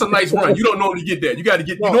saying that's a nice run. You don't normally get that. You got to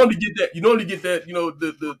get you normally get that.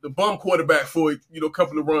 The bum quarterback for a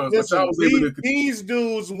couple of runs. Listen, these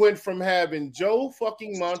dudes went from having Joe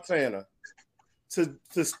fucking Montana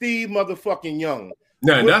to Steve motherfucking Young.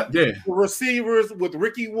 The receivers with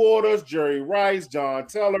Ricky Waters, Jerry Rice, John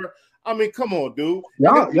Taylor. I mean, come on, dude.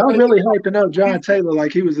 Y'all really hyping up John Taylor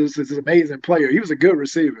like he was this amazing player. He was a good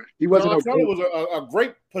receiver. He wasn't. John Taylor was a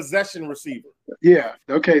great possession receiver. Yeah.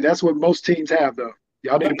 Okay, that's what most teams have, though.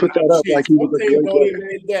 Y'all need to put that up like he was a great player. Don't even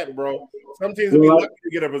need that, bro. Some teams will be lucky to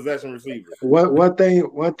get a possession receiver. One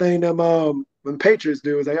thing them when Patriots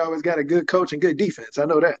do is they always got a good coach and good defense. I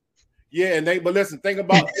know that. Yeah, but listen, think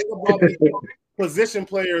about the position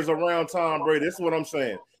players around Tom Brady. This is what I'm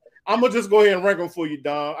saying. I'm gonna just go ahead and rank them for you,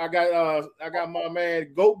 Don. I got my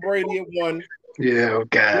man Goat Brady at 1. Yeah, oh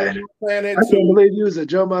God. I can't believe you was a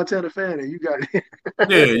Joe Montana fan and you got it.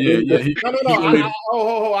 Yeah.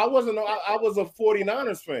 No. I wasn't. I was a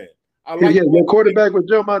 49ers fan. Your quarterback was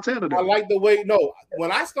Joe Montana. Though. I like the way. No,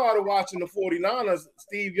 when I started watching the 49ers,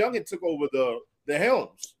 Steve Young had took over the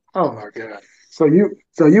helms. Oh my God. So you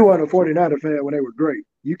weren't a 49er fan when they were great.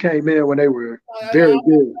 You came in when they were very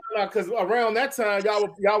good. Because around that time,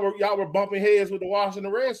 y'all were bumping heads with the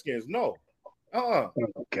Washington Redskins. No.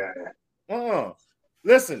 Okay.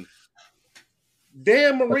 Listen,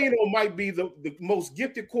 Dan Marino might be the most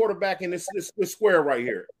gifted quarterback in this square right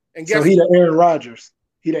here. And guess he the Aaron Rodgers.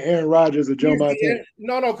 He the Aaron Rodgers of Joe Montana.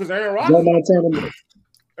 No, because Aaron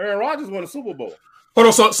Rodgers won a Super Bowl. Hold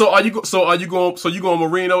on. So are you going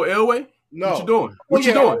Marino Elway? No. What you doing? What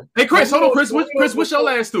you doing? Hey, Chris, hold on, Chris. Chris, what's your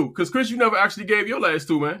last two? Because Chris, you never actually gave your last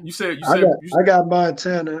two, man. You said I got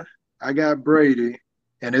Montana, I got Brady,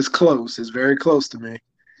 and it's close. It's very close to me.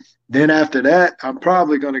 Then after that, I'm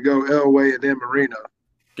probably gonna go Elway and then Marino.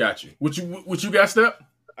 Got you. What you got, Step?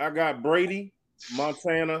 I got Brady,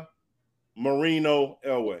 Montana, Marino,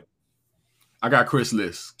 Elway. I got Chris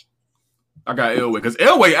List. I got Elway because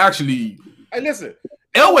Elway actually. Hey, listen.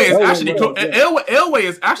 Elway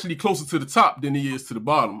is actually closer to the top than he is to the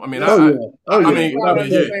bottom. I mean, I need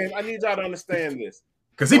y'all to understand this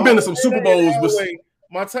because he's been to some Super Bowls.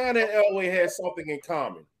 Montana and Elway had something in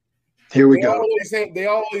common. Here we go. They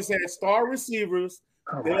always had star receivers.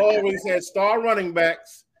 They always had star running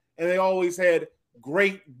backs, and they always had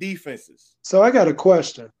great defenses. So I got a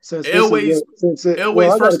question. I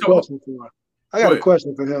got a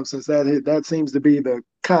question for him since that seems to be the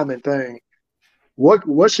common thing.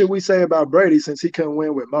 What should we say about Brady since he couldn't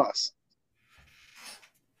win with Moss?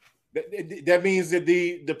 That means that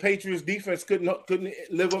the Patriots defense couldn't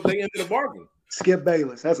live up to the end of the bargain. Skip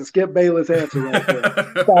Bayless. That's a Skip Bayless answer right there.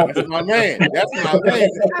 That's my man. Hey,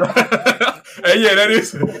 yeah, that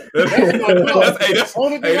is. That's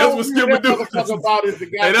what Skip would do. About is the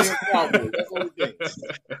goddamn Cowboys. That's the only thing.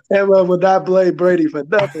 Everyone would not blame Brady for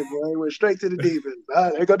nothing, boy. He went straight to the defense. All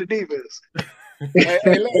right, there go the defense. Look,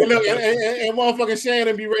 and motherfucking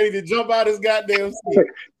Shannon be ready to jump out his goddamn seat.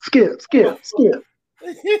 Skip.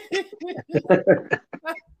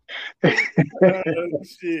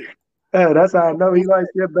 Shit. That's how I know he likes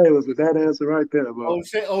Skip Bayless with that answer right there, boy.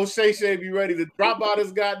 Shay be ready to drop out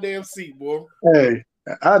his goddamn seat, boy. Hey,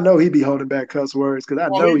 I know he be holding back cuss words because I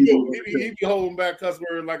know he be holding back cuss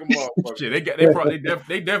words like a motherfucker. Shit,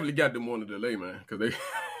 they definitely got them on the delay, man, because they.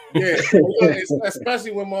 Yeah,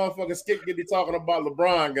 especially when motherfucking Skip get to talking about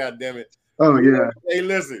LeBron, goddammit. Oh yeah. Hey,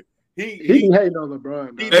 listen, he be hating on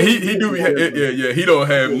LeBron. He do. Yeah. He don't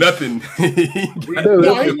have nothing.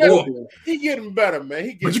 He getting better,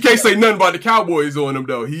 man. But you can't say nothing about the Cowboys on him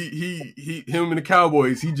though. Him and the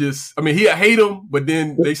Cowboys. He hate them, but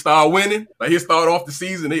then they start winning. Like he start off the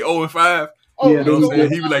season, they 0-5. Oh, you know what I'm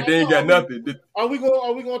saying? He be like, they ain't got nothing. Are we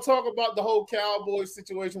gonna talk about the whole Cowboys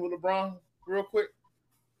situation with LeBron real quick?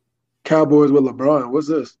 Cowboys with LeBron. What's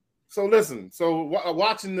this? So listen. So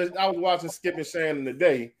watching I was watching Skip and Shannon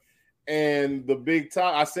today, and the big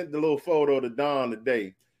top. I sent the little photo to Don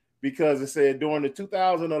today because it said during the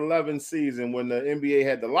 2011 season when the NBA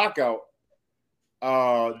had the lockout,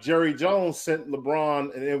 Jerry Jones sent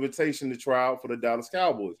LeBron an invitation to try out for the Dallas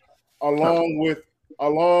Cowboys, along with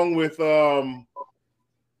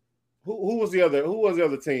who was the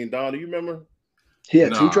other team? Don, do you remember? He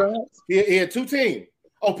had two tryouts? He had two teams.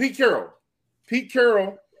 Oh, Pete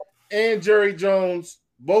Carroll and Jerry Jones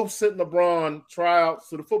both sent LeBron tryouts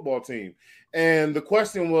to the football team. And the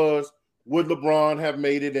question was, would LeBron have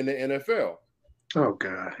made it in the NFL? Oh,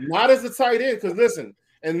 God. Not as a tight end, because listen,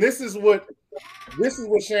 and this is what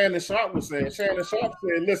Shannon Sharp was saying. Shannon Sharp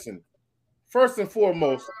said, listen, first and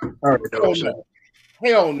foremost,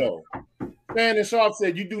 hell no. Shannon Sharp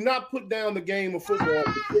said, you do not put down the game of football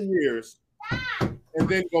for 10 years and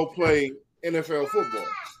then go play NFL football.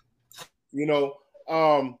 You know,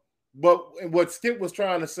 but what Skip was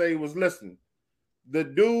trying to say was, listen, the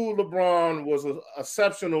dude LeBron was an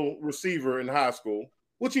exceptional receiver in high school,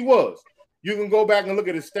 which he was. You can go back and look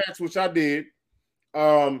at his stats, which I did.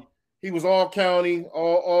 He was all county,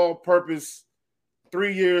 all purpose,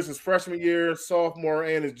 3 years, his freshman year, sophomore,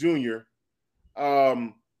 and his junior.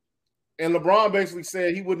 And LeBron basically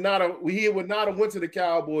said he would not have went to the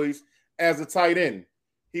Cowboys as a tight end.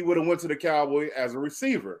 He would have went to the Cowboys as a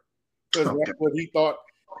receiver because that's what he thought.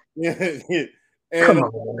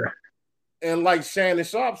 And like Shannon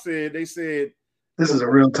Sharp said, they said this is a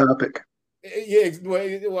real topic. Yeah, well,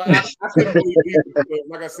 I couldn't believe it.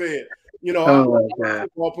 Like I said, you know, I'm a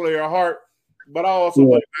football player at heart, but I also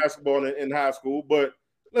played basketball in high school. But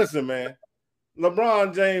listen, man,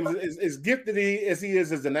 LeBron James is as gifted as he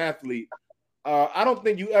is as an athlete. I don't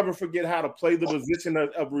think you ever forget how to play the position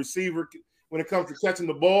of receiver when it comes to catching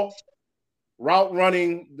the ball, route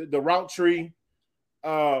running, the route tree.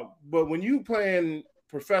 But when you playing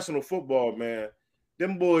professional football, man,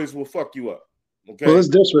 them boys will fuck you up. Okay. Well, it's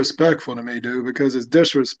disrespectful to me, dude, because it's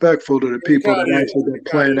disrespectful to the people that actually been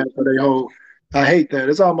playing that for their whole. I hate that.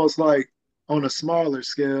 It's almost like on a smaller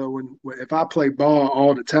scale when if I play ball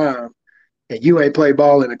all the time and you ain't play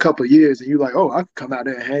ball in a couple of years and you like, oh, I can come out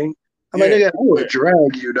there and hang. I'm like, nigga, I would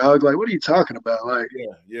drag you, dog. Like, what are you talking about? Like,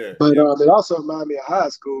 But it also reminded me of high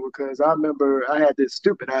school because I remember I had this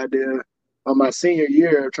stupid idea on my senior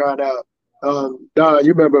year trying out. Don,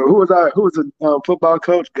 you remember who was the football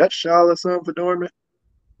coach, Gutshaw or something for Norman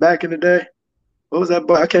back in the day? What was that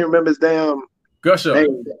boy? I can't remember his damn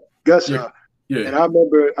Gutshaw. Gutshaw. Yeah. And I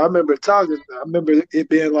remember talking. I remember it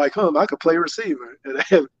being like, I could play receiver.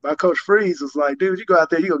 And my coach Freeze was like, dude, you go out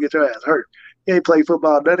there, you gonna get your ass hurt. You ain't played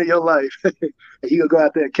football none of your life. And you gonna go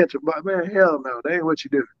out there and catch a ball. Man, hell no, that ain't what you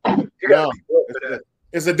do. You gotta be good for that.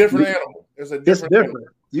 It's a different animal. It's different. Animal.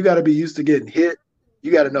 You gotta be used to getting hit.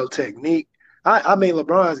 You gotta know technique. I mean,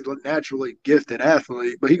 LeBron's a naturally gifted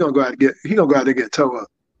athlete, but he gonna go out there and get toe up.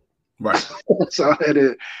 Right. So that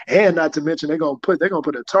is, and not to mention they're gonna put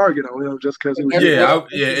a target on him just because he was.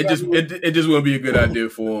 It just wouldn't be a good idea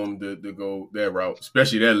for him to go that route,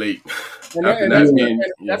 especially that late.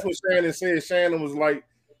 That's what Shannon said. Shannon was like,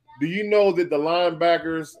 "Do you know that the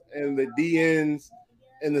linebackers and the DNs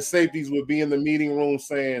and the safeties would be in the meeting room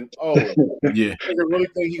saying, oh, yeah, I really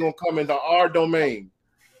think he's gonna come into our domain."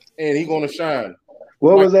 And he's going to shine.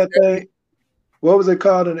 What was that thing? What was it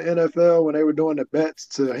called in the NFL when they were doing the bets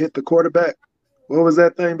to hit the quarterback? What was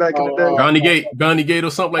that thing back in the day? Gunny Gate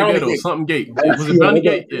or something like that, or something Gate. Was it Gunny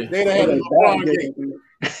Gate? Yeah. They had a LeBron Gate.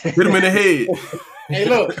 Hit him in the head. Hey,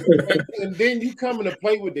 look, and then you coming to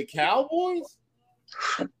play with the Cowboys?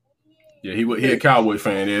 Yeah, he a Cowboy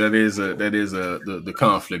fan. Yeah, that is the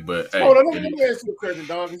conflict. But hey, let me ask you a question,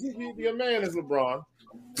 Don, because your man is LeBron.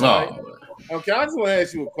 Right? Oh. Okay, I just want to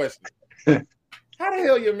ask you a question. How the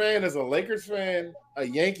hell your man is a Lakers fan, a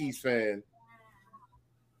Yankees fan?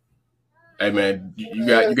 Hey man, you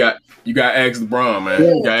got to ask LeBron, man.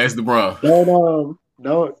 Yeah. You got to ask LeBron.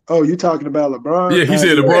 No. Oh, you talking about LeBron? Yeah, he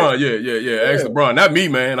said LeBron. Yeah. Ask LeBron. Not me,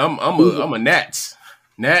 man. I'm a Nats.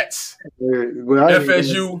 Well,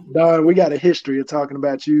 FSU. Don, we got a history of talking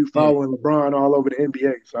about you following LeBron all over the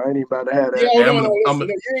NBA, so I ain't even about to have that.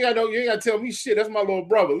 You ain't got to tell me shit. That's my little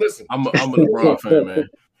brother. Listen, I'm a LeBron fan, man.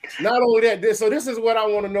 Not only that, this is what I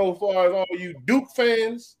want to know as far as all you Duke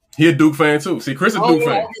fans. He a Duke fan too. See, Chris is a Duke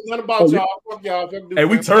fan. Nothing about y'all. Fuck y'all. Hey,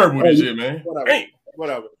 we terrible this shit, man.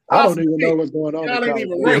 Whatever. I don't even know what's going on. I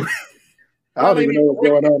don't even know what's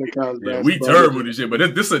going on in college basketball. We terrible this shit, but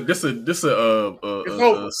this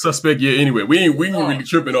a suspect year anyway. We ain't really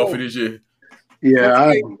tripping off of this year.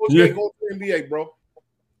 Yeah, go to the NBA, bro.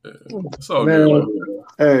 It's all good.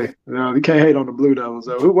 Hey, no, we can't hate on the Blue Devils.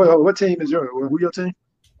 What team is yours? Who your team?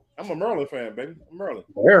 I'm a Maryland fan, baby. I'm Maryland.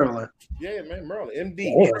 Maryland. Yeah, man, Maryland.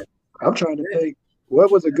 MD. Man, I'm trying to think. What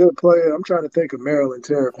was a good player? I'm trying to think of Maryland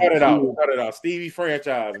Terrapins. Cut it out. Cut it out. Stevie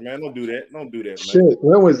franchise, man. Don't do that. Don't do that, man. Shit,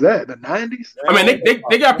 when was that? The 90s? I mean,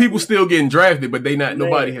 they got people still getting drafted, but they not.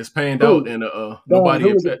 Nobody has panned out, and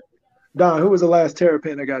nobody. Don, who was the last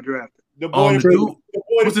Terrapin that got drafted? The boy,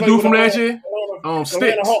 what's the dude from last year?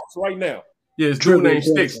 Sticks. Hawks right now. Yeah, it's dude named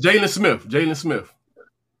Sticks. Jalen Smith. Jalen Smith.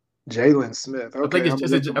 Okay, I think it's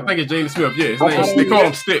Jalen Smith. Yeah, his name. They call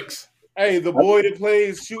him Sticks. Hey, the boy that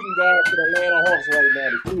plays shooting guard for the Atlanta Hawks right now,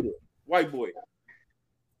 the shooter, white boy.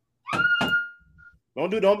 Don't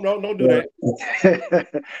do that.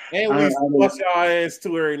 And we bust your ass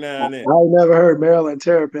too every now and then. I never heard Maryland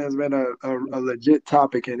Terrapins been a legit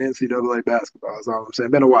topic in NCAA basketball. That's all I'm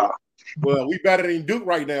saying. Been a while. Well, we better than Duke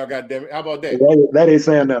right now, goddammit. How about that? That ain't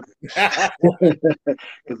saying nothing.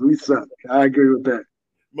 Because we suck. I agree with that.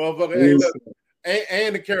 Motherfucker, hey, look,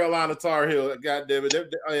 and the Carolina Tar Heel,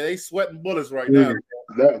 goddammit, they sweating bullets right now.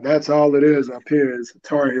 That's all it is up here is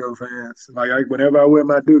Tar Heel fans. Like whenever I wear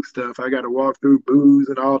my Duke stuff, I got to walk through booze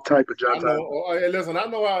and all type of jobs. Hey, listen, I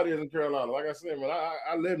know how it is in Carolina. Like I said, man,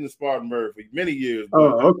 I lived in Spartanburg for many years.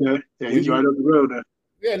 Oh, okay. Yeah, he's right up the road there.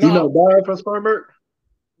 Yeah, no, you know Don from Spartanburg?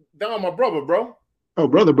 Don, my brother, bro. Oh,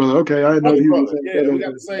 brother. Okay, I didn't know he was. Yeah, we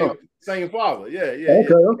got the same father. Yeah.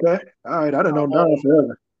 Okay. All right, I didn't know Don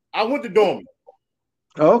forever. I went to Dorman.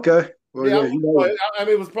 Oh, okay. Well, I mean,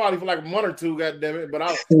 it was probably for like a month or two, goddammit. But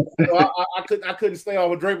I couldn't stay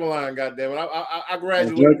off a Draper line, goddammit. I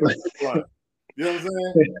graduated from Draper line. You know what I'm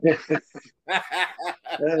saying?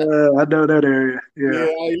 I know that area. Yeah.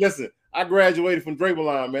 Hey, listen, I graduated from Draper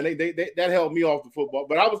line, man. They that helped me off the football.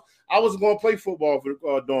 But I was going to play football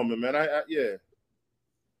for Dorman, man. Yeah.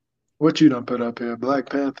 What you done put up here? Black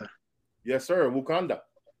Panther. Yes, sir. Wakanda.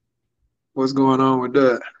 What's going on with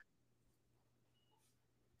that?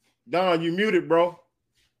 Don, you muted, bro.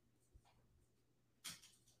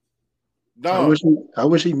 Don. I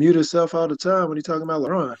wish he muted himself all the time when he talking about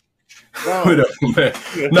LeBron. What up, man?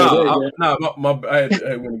 I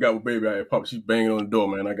had when I got with baby, I had Pop. She's banging on the door,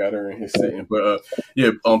 man. I got her in here sitting. But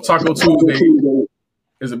Taco Tuesday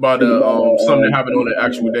is about something that happened on the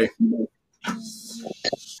actual day.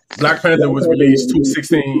 Black Panther was released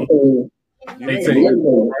 2/16/18.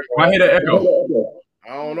 I hear the echo.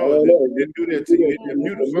 I don't know. They do that to you. They're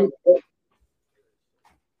beautiful.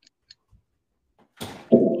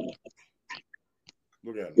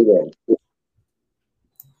 Look at it.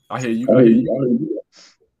 I hear you.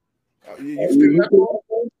 You still echo?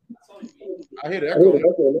 I hear the echo.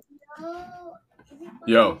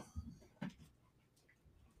 Yo.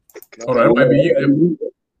 Hold on, that might be you.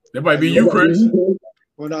 That might be you, Chris.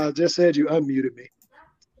 Well, no, I just said you unmuted me.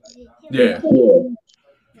 Yeah.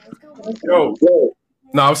 Yo.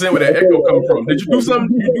 No, I'm saying where that echo coming from. Did you do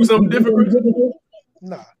something? You do something different, Chris?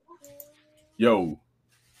 Nah. Yo.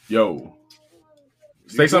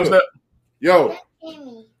 Say something, Step. Yo.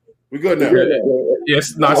 We good now.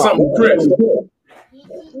 Yes. Nah, something with Chris.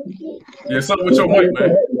 Yeah, something with your mic,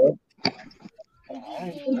 man. I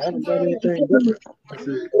haven't done anything different.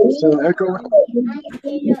 Still echoing?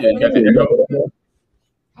 Yeah, you got the echo.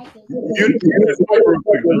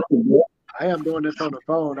 I am doing this on the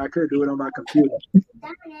phone. I could do it on my computer.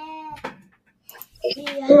 I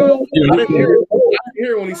didn't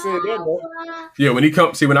hear when he said that, bro. Yeah, when he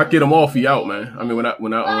comes, see, when I get him off, he out, man. I mean, when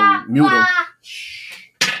I mute him.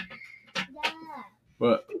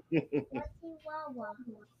 But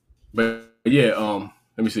yeah,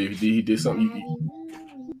 let me see if he did something.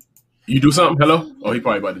 You do something? Hello? Oh, he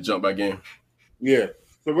probably about to jump back in. Yeah.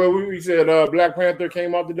 So what we said, Black Panther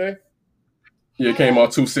came out today? Yeah, it came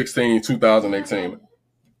out 2/16/2018.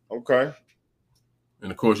 Okay.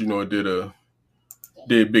 And of course, you know, it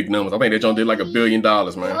did big numbers. I think they did like $1 billion,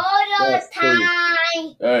 man.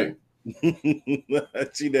 Hey.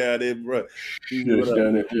 She down there, bro. She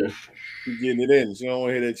down there, yeah. She getting it in. She don't want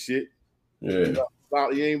to hear that shit. Yeah.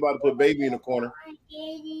 You ain't about to put baby in the corner.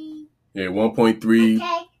 Yeah,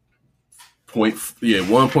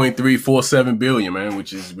 1.347 billion, man,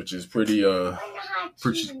 which is pretty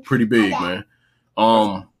big, man.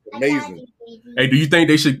 Amazing. Hey, do you think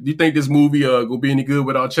this movie will be any good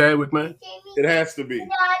without Chadwick, man? It has to be.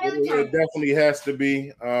 It definitely has to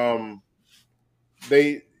be.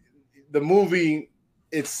 The movie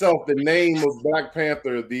itself, the name of Black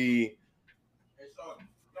Panther,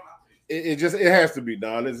 it has to be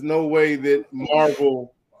done. There's no way that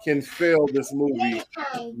Marvel can fail this movie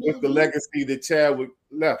with the legacy that Chadwick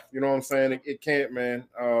left. You know what I'm saying? It can't, man.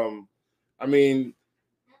 I mean,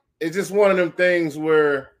 it's just one of them things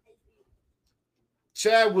where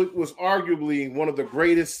Chadwick was arguably one of the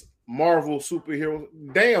greatest Marvel superheroes.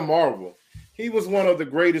 Damn Marvel. He was one of the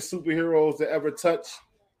greatest superheroes to ever touch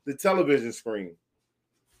the television screen.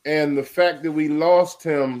 And the fact that we lost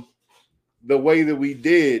him the way that we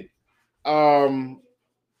did,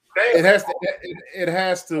 it has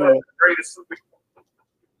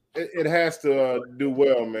to do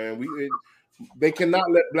well, man. They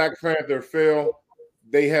cannot let Black Panther fail.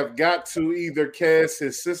 They have got to either cast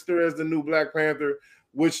his sister as the new Black Panther,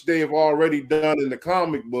 which they have already done in the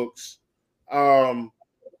comic books.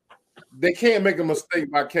 They can't make a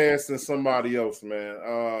mistake by casting somebody else,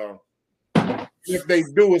 man. If they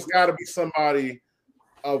do, it's got to be somebody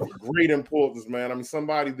of great importance, man. I mean,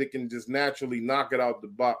 somebody that can just naturally knock it out the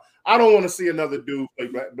box. I don't want to see another dude play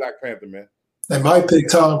Black Panther, man. They might pick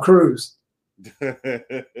Tom Cruise. If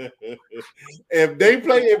they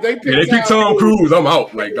pick Tom Cruise, I'm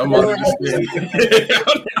out. Like I'm out.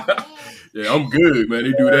 Yeah, I'm good, man.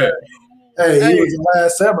 They do that. Hey, he was the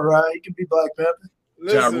last samurai. He can be Black Panther.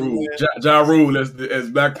 Ja Rule as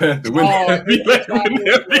Black Panther. Wouldn't that be like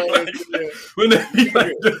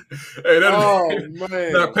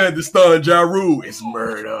man. Black Panther starring Ja Rule? It's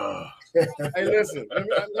murder. Hey, listen,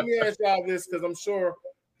 let me ask y'all this, because I'm sure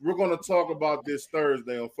we're going to talk about this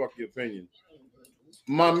Thursday on Fuck Your Opinion.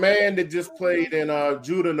 My man that just played in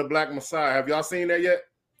Judah and the Black Messiah. Have y'all seen that yet?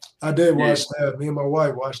 I did watch that. Me and my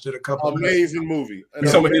wife watched it a couple of amazing movie.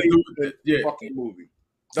 Fucking movie.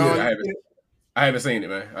 Don, I haven't seen it,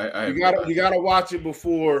 man. You gotta watch it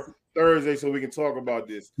before Thursday so we can talk about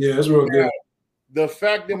this. Yeah, it's real good. The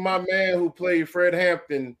fact that my man who played Fred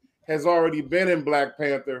Hampton has already been in Black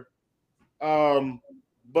Panther,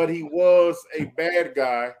 but he was a bad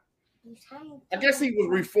guy. I guess he was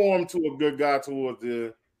reformed to a good guy towards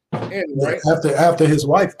the end, right? After his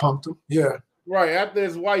wife pumped him, yeah. Right, after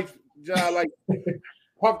his wife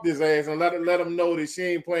pumped his ass and let him know that she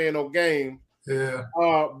ain't playing no game. Yeah.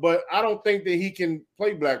 But I don't think that he can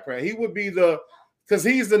play Black Panther. He would be because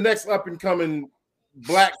he's the next up and coming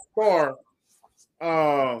black star.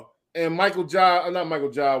 And Michael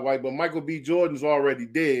B. Jordan's already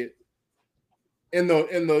dead in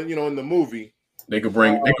the movie. They can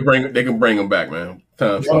bring him back, man.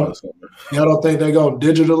 Y'all don't think they're gonna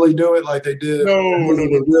digitally do it like they did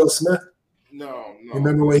with Will Smith? No.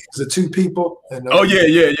 Remember when he was the two people? And,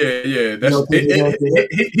 yeah. That's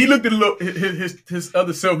he looked at a little. His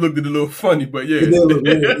other self looked at a little funny, but yeah. He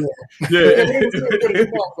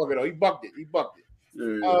bucked it.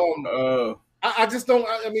 Yeah. I just don't.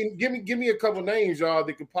 I mean, give me a couple names, y'all,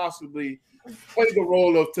 that could possibly play the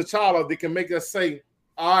role of T'Challa that can make us say,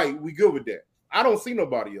 "All right, we good with that." I don't see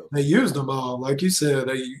nobody else. They used them all, like you said.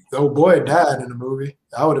 The old boy died in the movie.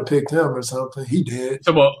 I would have picked him or something. He did. It's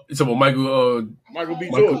about Michael B.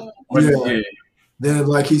 Jordan. Yeah. Then,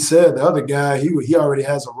 like he said, the other guy, he already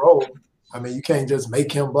has a role. I mean, you can't just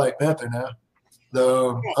make him Black Panther now.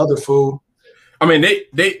 The other fool. I mean,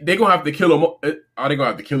 they gonna have to kill him. Are they gonna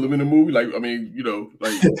have to kill him in the movie? Like, I mean,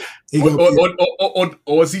 like,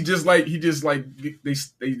 or is he just like they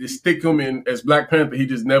stick him in as Black Panther? He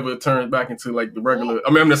just never turns back into like the regular. I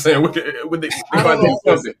mean, I'm just saying, they gotta do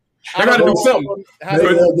something. They gotta do something.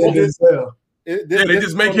 They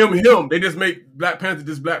just make him. They just make Black Panther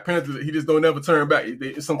just Black Panther. He just don't ever turn back.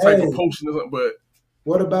 It's some type of potion or something. But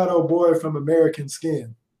what about old boy from American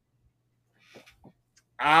Skin?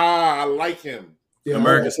 I like him. Yeah,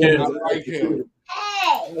 American Skin. I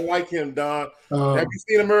like him, Don. Have you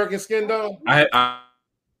seen American Skin, Don?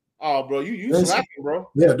 Oh, bro, you slacking, bro.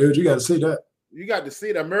 Yeah, dude, you got to see that. You got to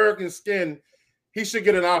see the American Skin. He should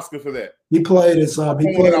get an Oscar for that. He played as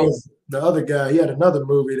the other guy. He had another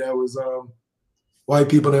movie that was white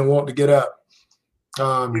people didn't want to get up.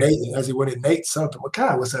 Nate something.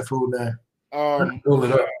 What's that fool name?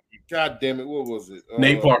 God damn it, what was it?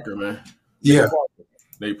 Nate Parker, man. Yeah.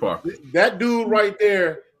 Nate Parker. That dude right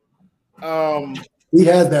there. He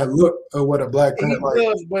has that look of what a Black Panther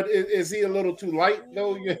does, but is he a little too light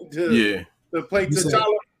though? To play T'Challa.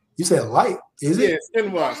 You said light? Is it? Yeah,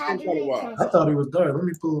 skin wise. I thought he was dark. Let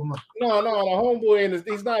me pull him up. No, the homeboy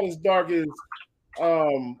he's not as dark as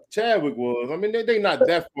Chadwick was. I mean, they not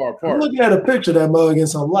that far apart. I'm looking at a picture of that mug in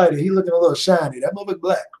some light, and he looking a little shiny. That mug look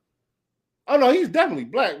black. Oh no, he's definitely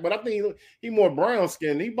black, but I think he more brown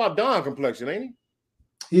skinned. He about Don complexion, ain't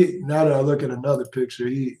he? Now that I look at another picture,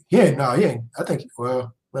 he ain't. I think.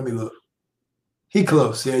 Well, let me look. He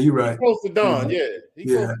close. Yeah, you're right. Close to Don. Yeah. He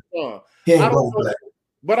close to Don. He ain't black.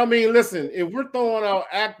 But I mean, listen. If we're throwing out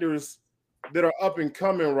actors that are up and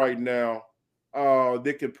coming right now,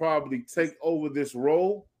 that could probably take over this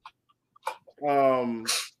role. How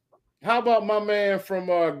about my man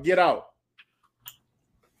from Get Out?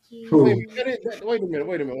 Wait a minute.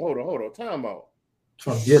 Hold on. Time out.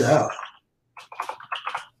 From Get Out.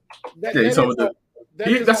 Yeah, he's talking about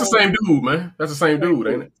that's the same dude, man. That's the same dude,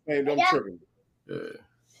 ain't it? I'm tripping. Yeah.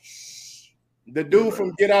 The dude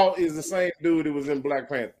from Get Out is the same dude that was in Black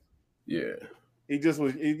Panther. Yeah. He just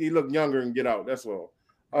was. He looked younger in Get Out. That's all.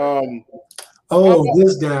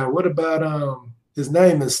 This guy. What about his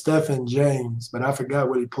name is Stephen James, but I forgot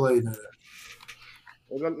what he played in.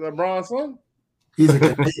 Was that LeBron's son? He's a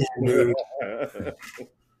Canadian dude.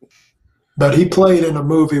 But he played in a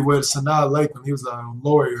movie with Sanaa Lathan. He was a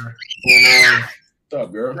lawyer. And, what's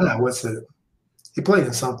up, girl? What's it? He played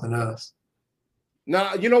in something else.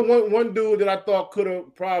 Now, one dude that I thought could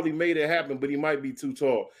have probably made it happen, but he might be too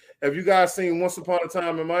tall. Have you guys seen Once Upon a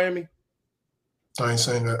Time in Miami? I ain't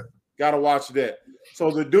seen that. Gotta watch that.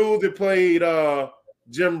 So the dude that played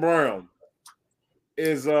Jim Brown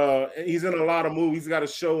is he's in a lot of movies. He's got a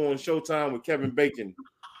show on Showtime with Kevin Bacon.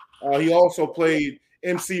 He also played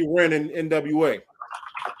MC Ren in NWA.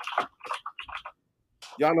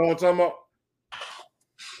 Y'all know what I'm talking about?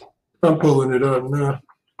 I'm pulling it up now.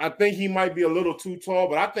 I think he might be a little too tall,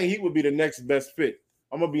 but I think he would be the next best fit.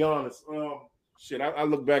 I'm gonna be honest. I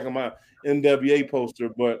look back at my NWA poster,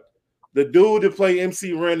 but the dude that played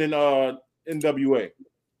MC Ren in NWA,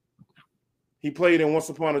 he played in Once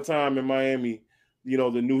Upon a Time in Miami. The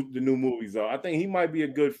new movies. I think he might be a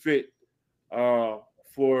good fit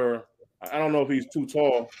for. I don't know if he's too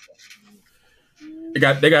tall. They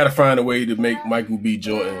got to find a way to make Michael B.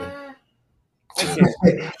 Jordan.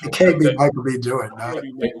 It can't be Michael B. Jordan. No.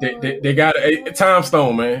 They got a Time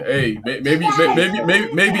Stone, man. Hey, maybe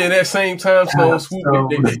in that same Time Stone swoop,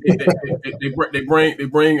 they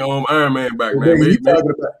bring Iron Man back, man. You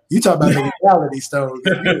talking about the reality stone?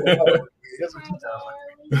 That's what you talking about.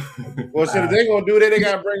 Well, so if they gonna do that, they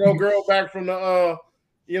gotta bring old girl back from the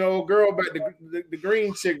girl back, the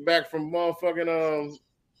green chick back from motherfucking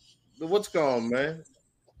what's called, man.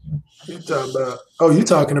 You talking about? Oh, you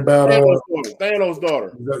talking about Thanos'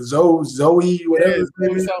 daughter, Zoe, whatever.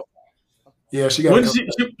 Yeah, she got.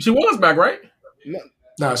 She was back, right?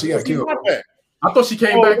 No, she got killed. I thought she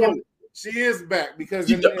came back. She is back because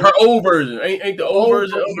her old version ain't the old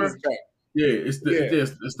version of her. Yeah, it's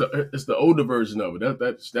the older version of it.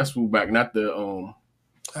 That's who back, not the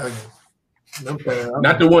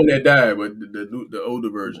not the one that died, but the older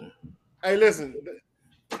version. Hey, listen,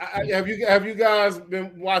 have you guys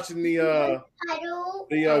been watching the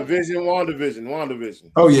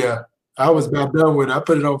WandaVision? Oh yeah, I was about done with it. I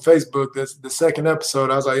put it on Facebook. That's the second episode.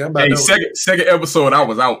 I was like, I'm about done. Second episode, I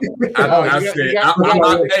was out. I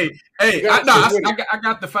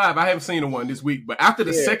got the 5. I haven't seen the one this week, but after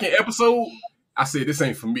the second episode, I said this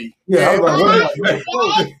ain't for me. Yeah, I was like, it was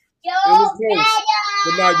close.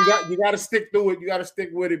 But no, you got to stick through it. You got to stick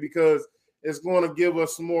with it because it's going to give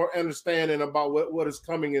us some more understanding about what is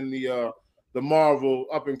coming in the Marvel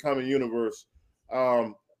up and coming universe.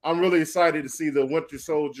 I'm really excited to see the Winter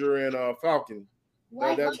Soldier and Falcon.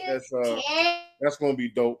 That's going to be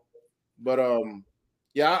dope. But I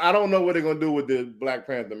don't know what they're going to do with the Black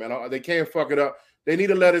Panther, man. They can't fuck it up. They need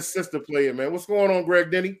to let his sister play it, man. What's going on, Greg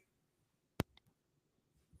Denny?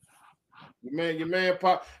 Your man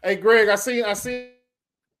Pop. Hey, Greg, I see.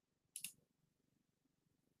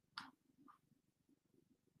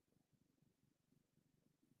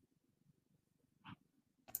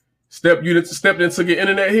 Step, you stepped into your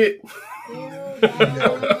internet hit.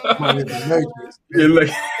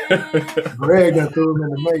 Greg got threw him in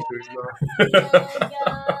the Matrix, bro.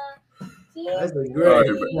 That's the Greg.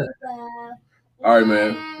 All right,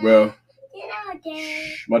 man. Well,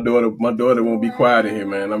 my daughter won't be quiet in here,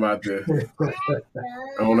 man. I'm out there. I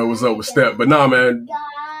don't know what's up with Step, but nah, man.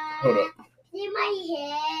 Hold up.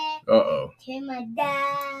 Uh-oh.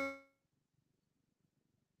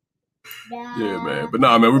 Yeah, man. But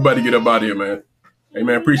nah, man, we about to get up out of here, man. Hey,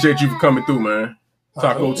 man, appreciate you for coming through, man.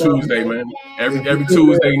 Taco Tuesday, man. Every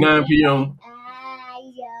Tuesday, 9 p.m.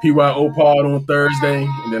 PYO Pod on Thursday.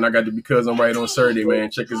 And then I got the Because I'm Right on Saturday, man.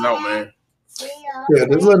 Check us out, man. Yeah,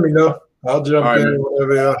 just let me know. I'll jump in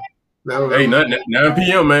whatever. Hey, 9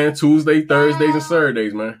 p.m., man. Tuesday, Thursdays, and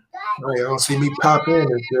Saturdays, man. Oh, you don't see me pop in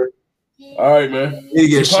and shit. All right, man. You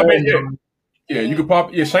get Shane. Yeah, you can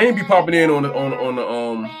pop. Yeah, Shane be popping in on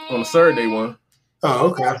the Saturday one.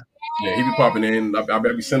 Oh, okay. Yeah, he be popping in. I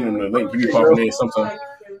better be sending him the link. He be popping in sometime.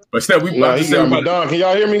 But Steph, we about to send him. Can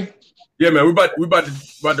y'all hear me? Yeah, man. We about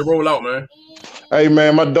to roll out, man. Hey,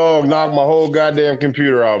 man, my dog knocked my whole goddamn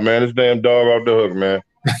computer out, man. This damn dog off the hook, man.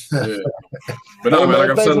 Yeah. But no,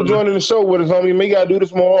 man, thanks for joining the show with us, homie. Man, you gotta do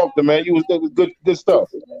this more often, man. It was good stuff.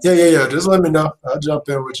 Yeah. Just let me know. I'll jump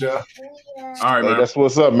in with y'all. All right, man. That's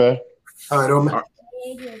what's up, man. All right, homie.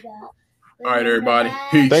 All right, everybody.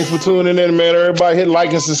 Peace. Thanks for tuning in, man. Everybody hit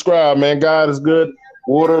like and subscribe, man. God is good.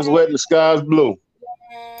 Water is wet and the sky is blue.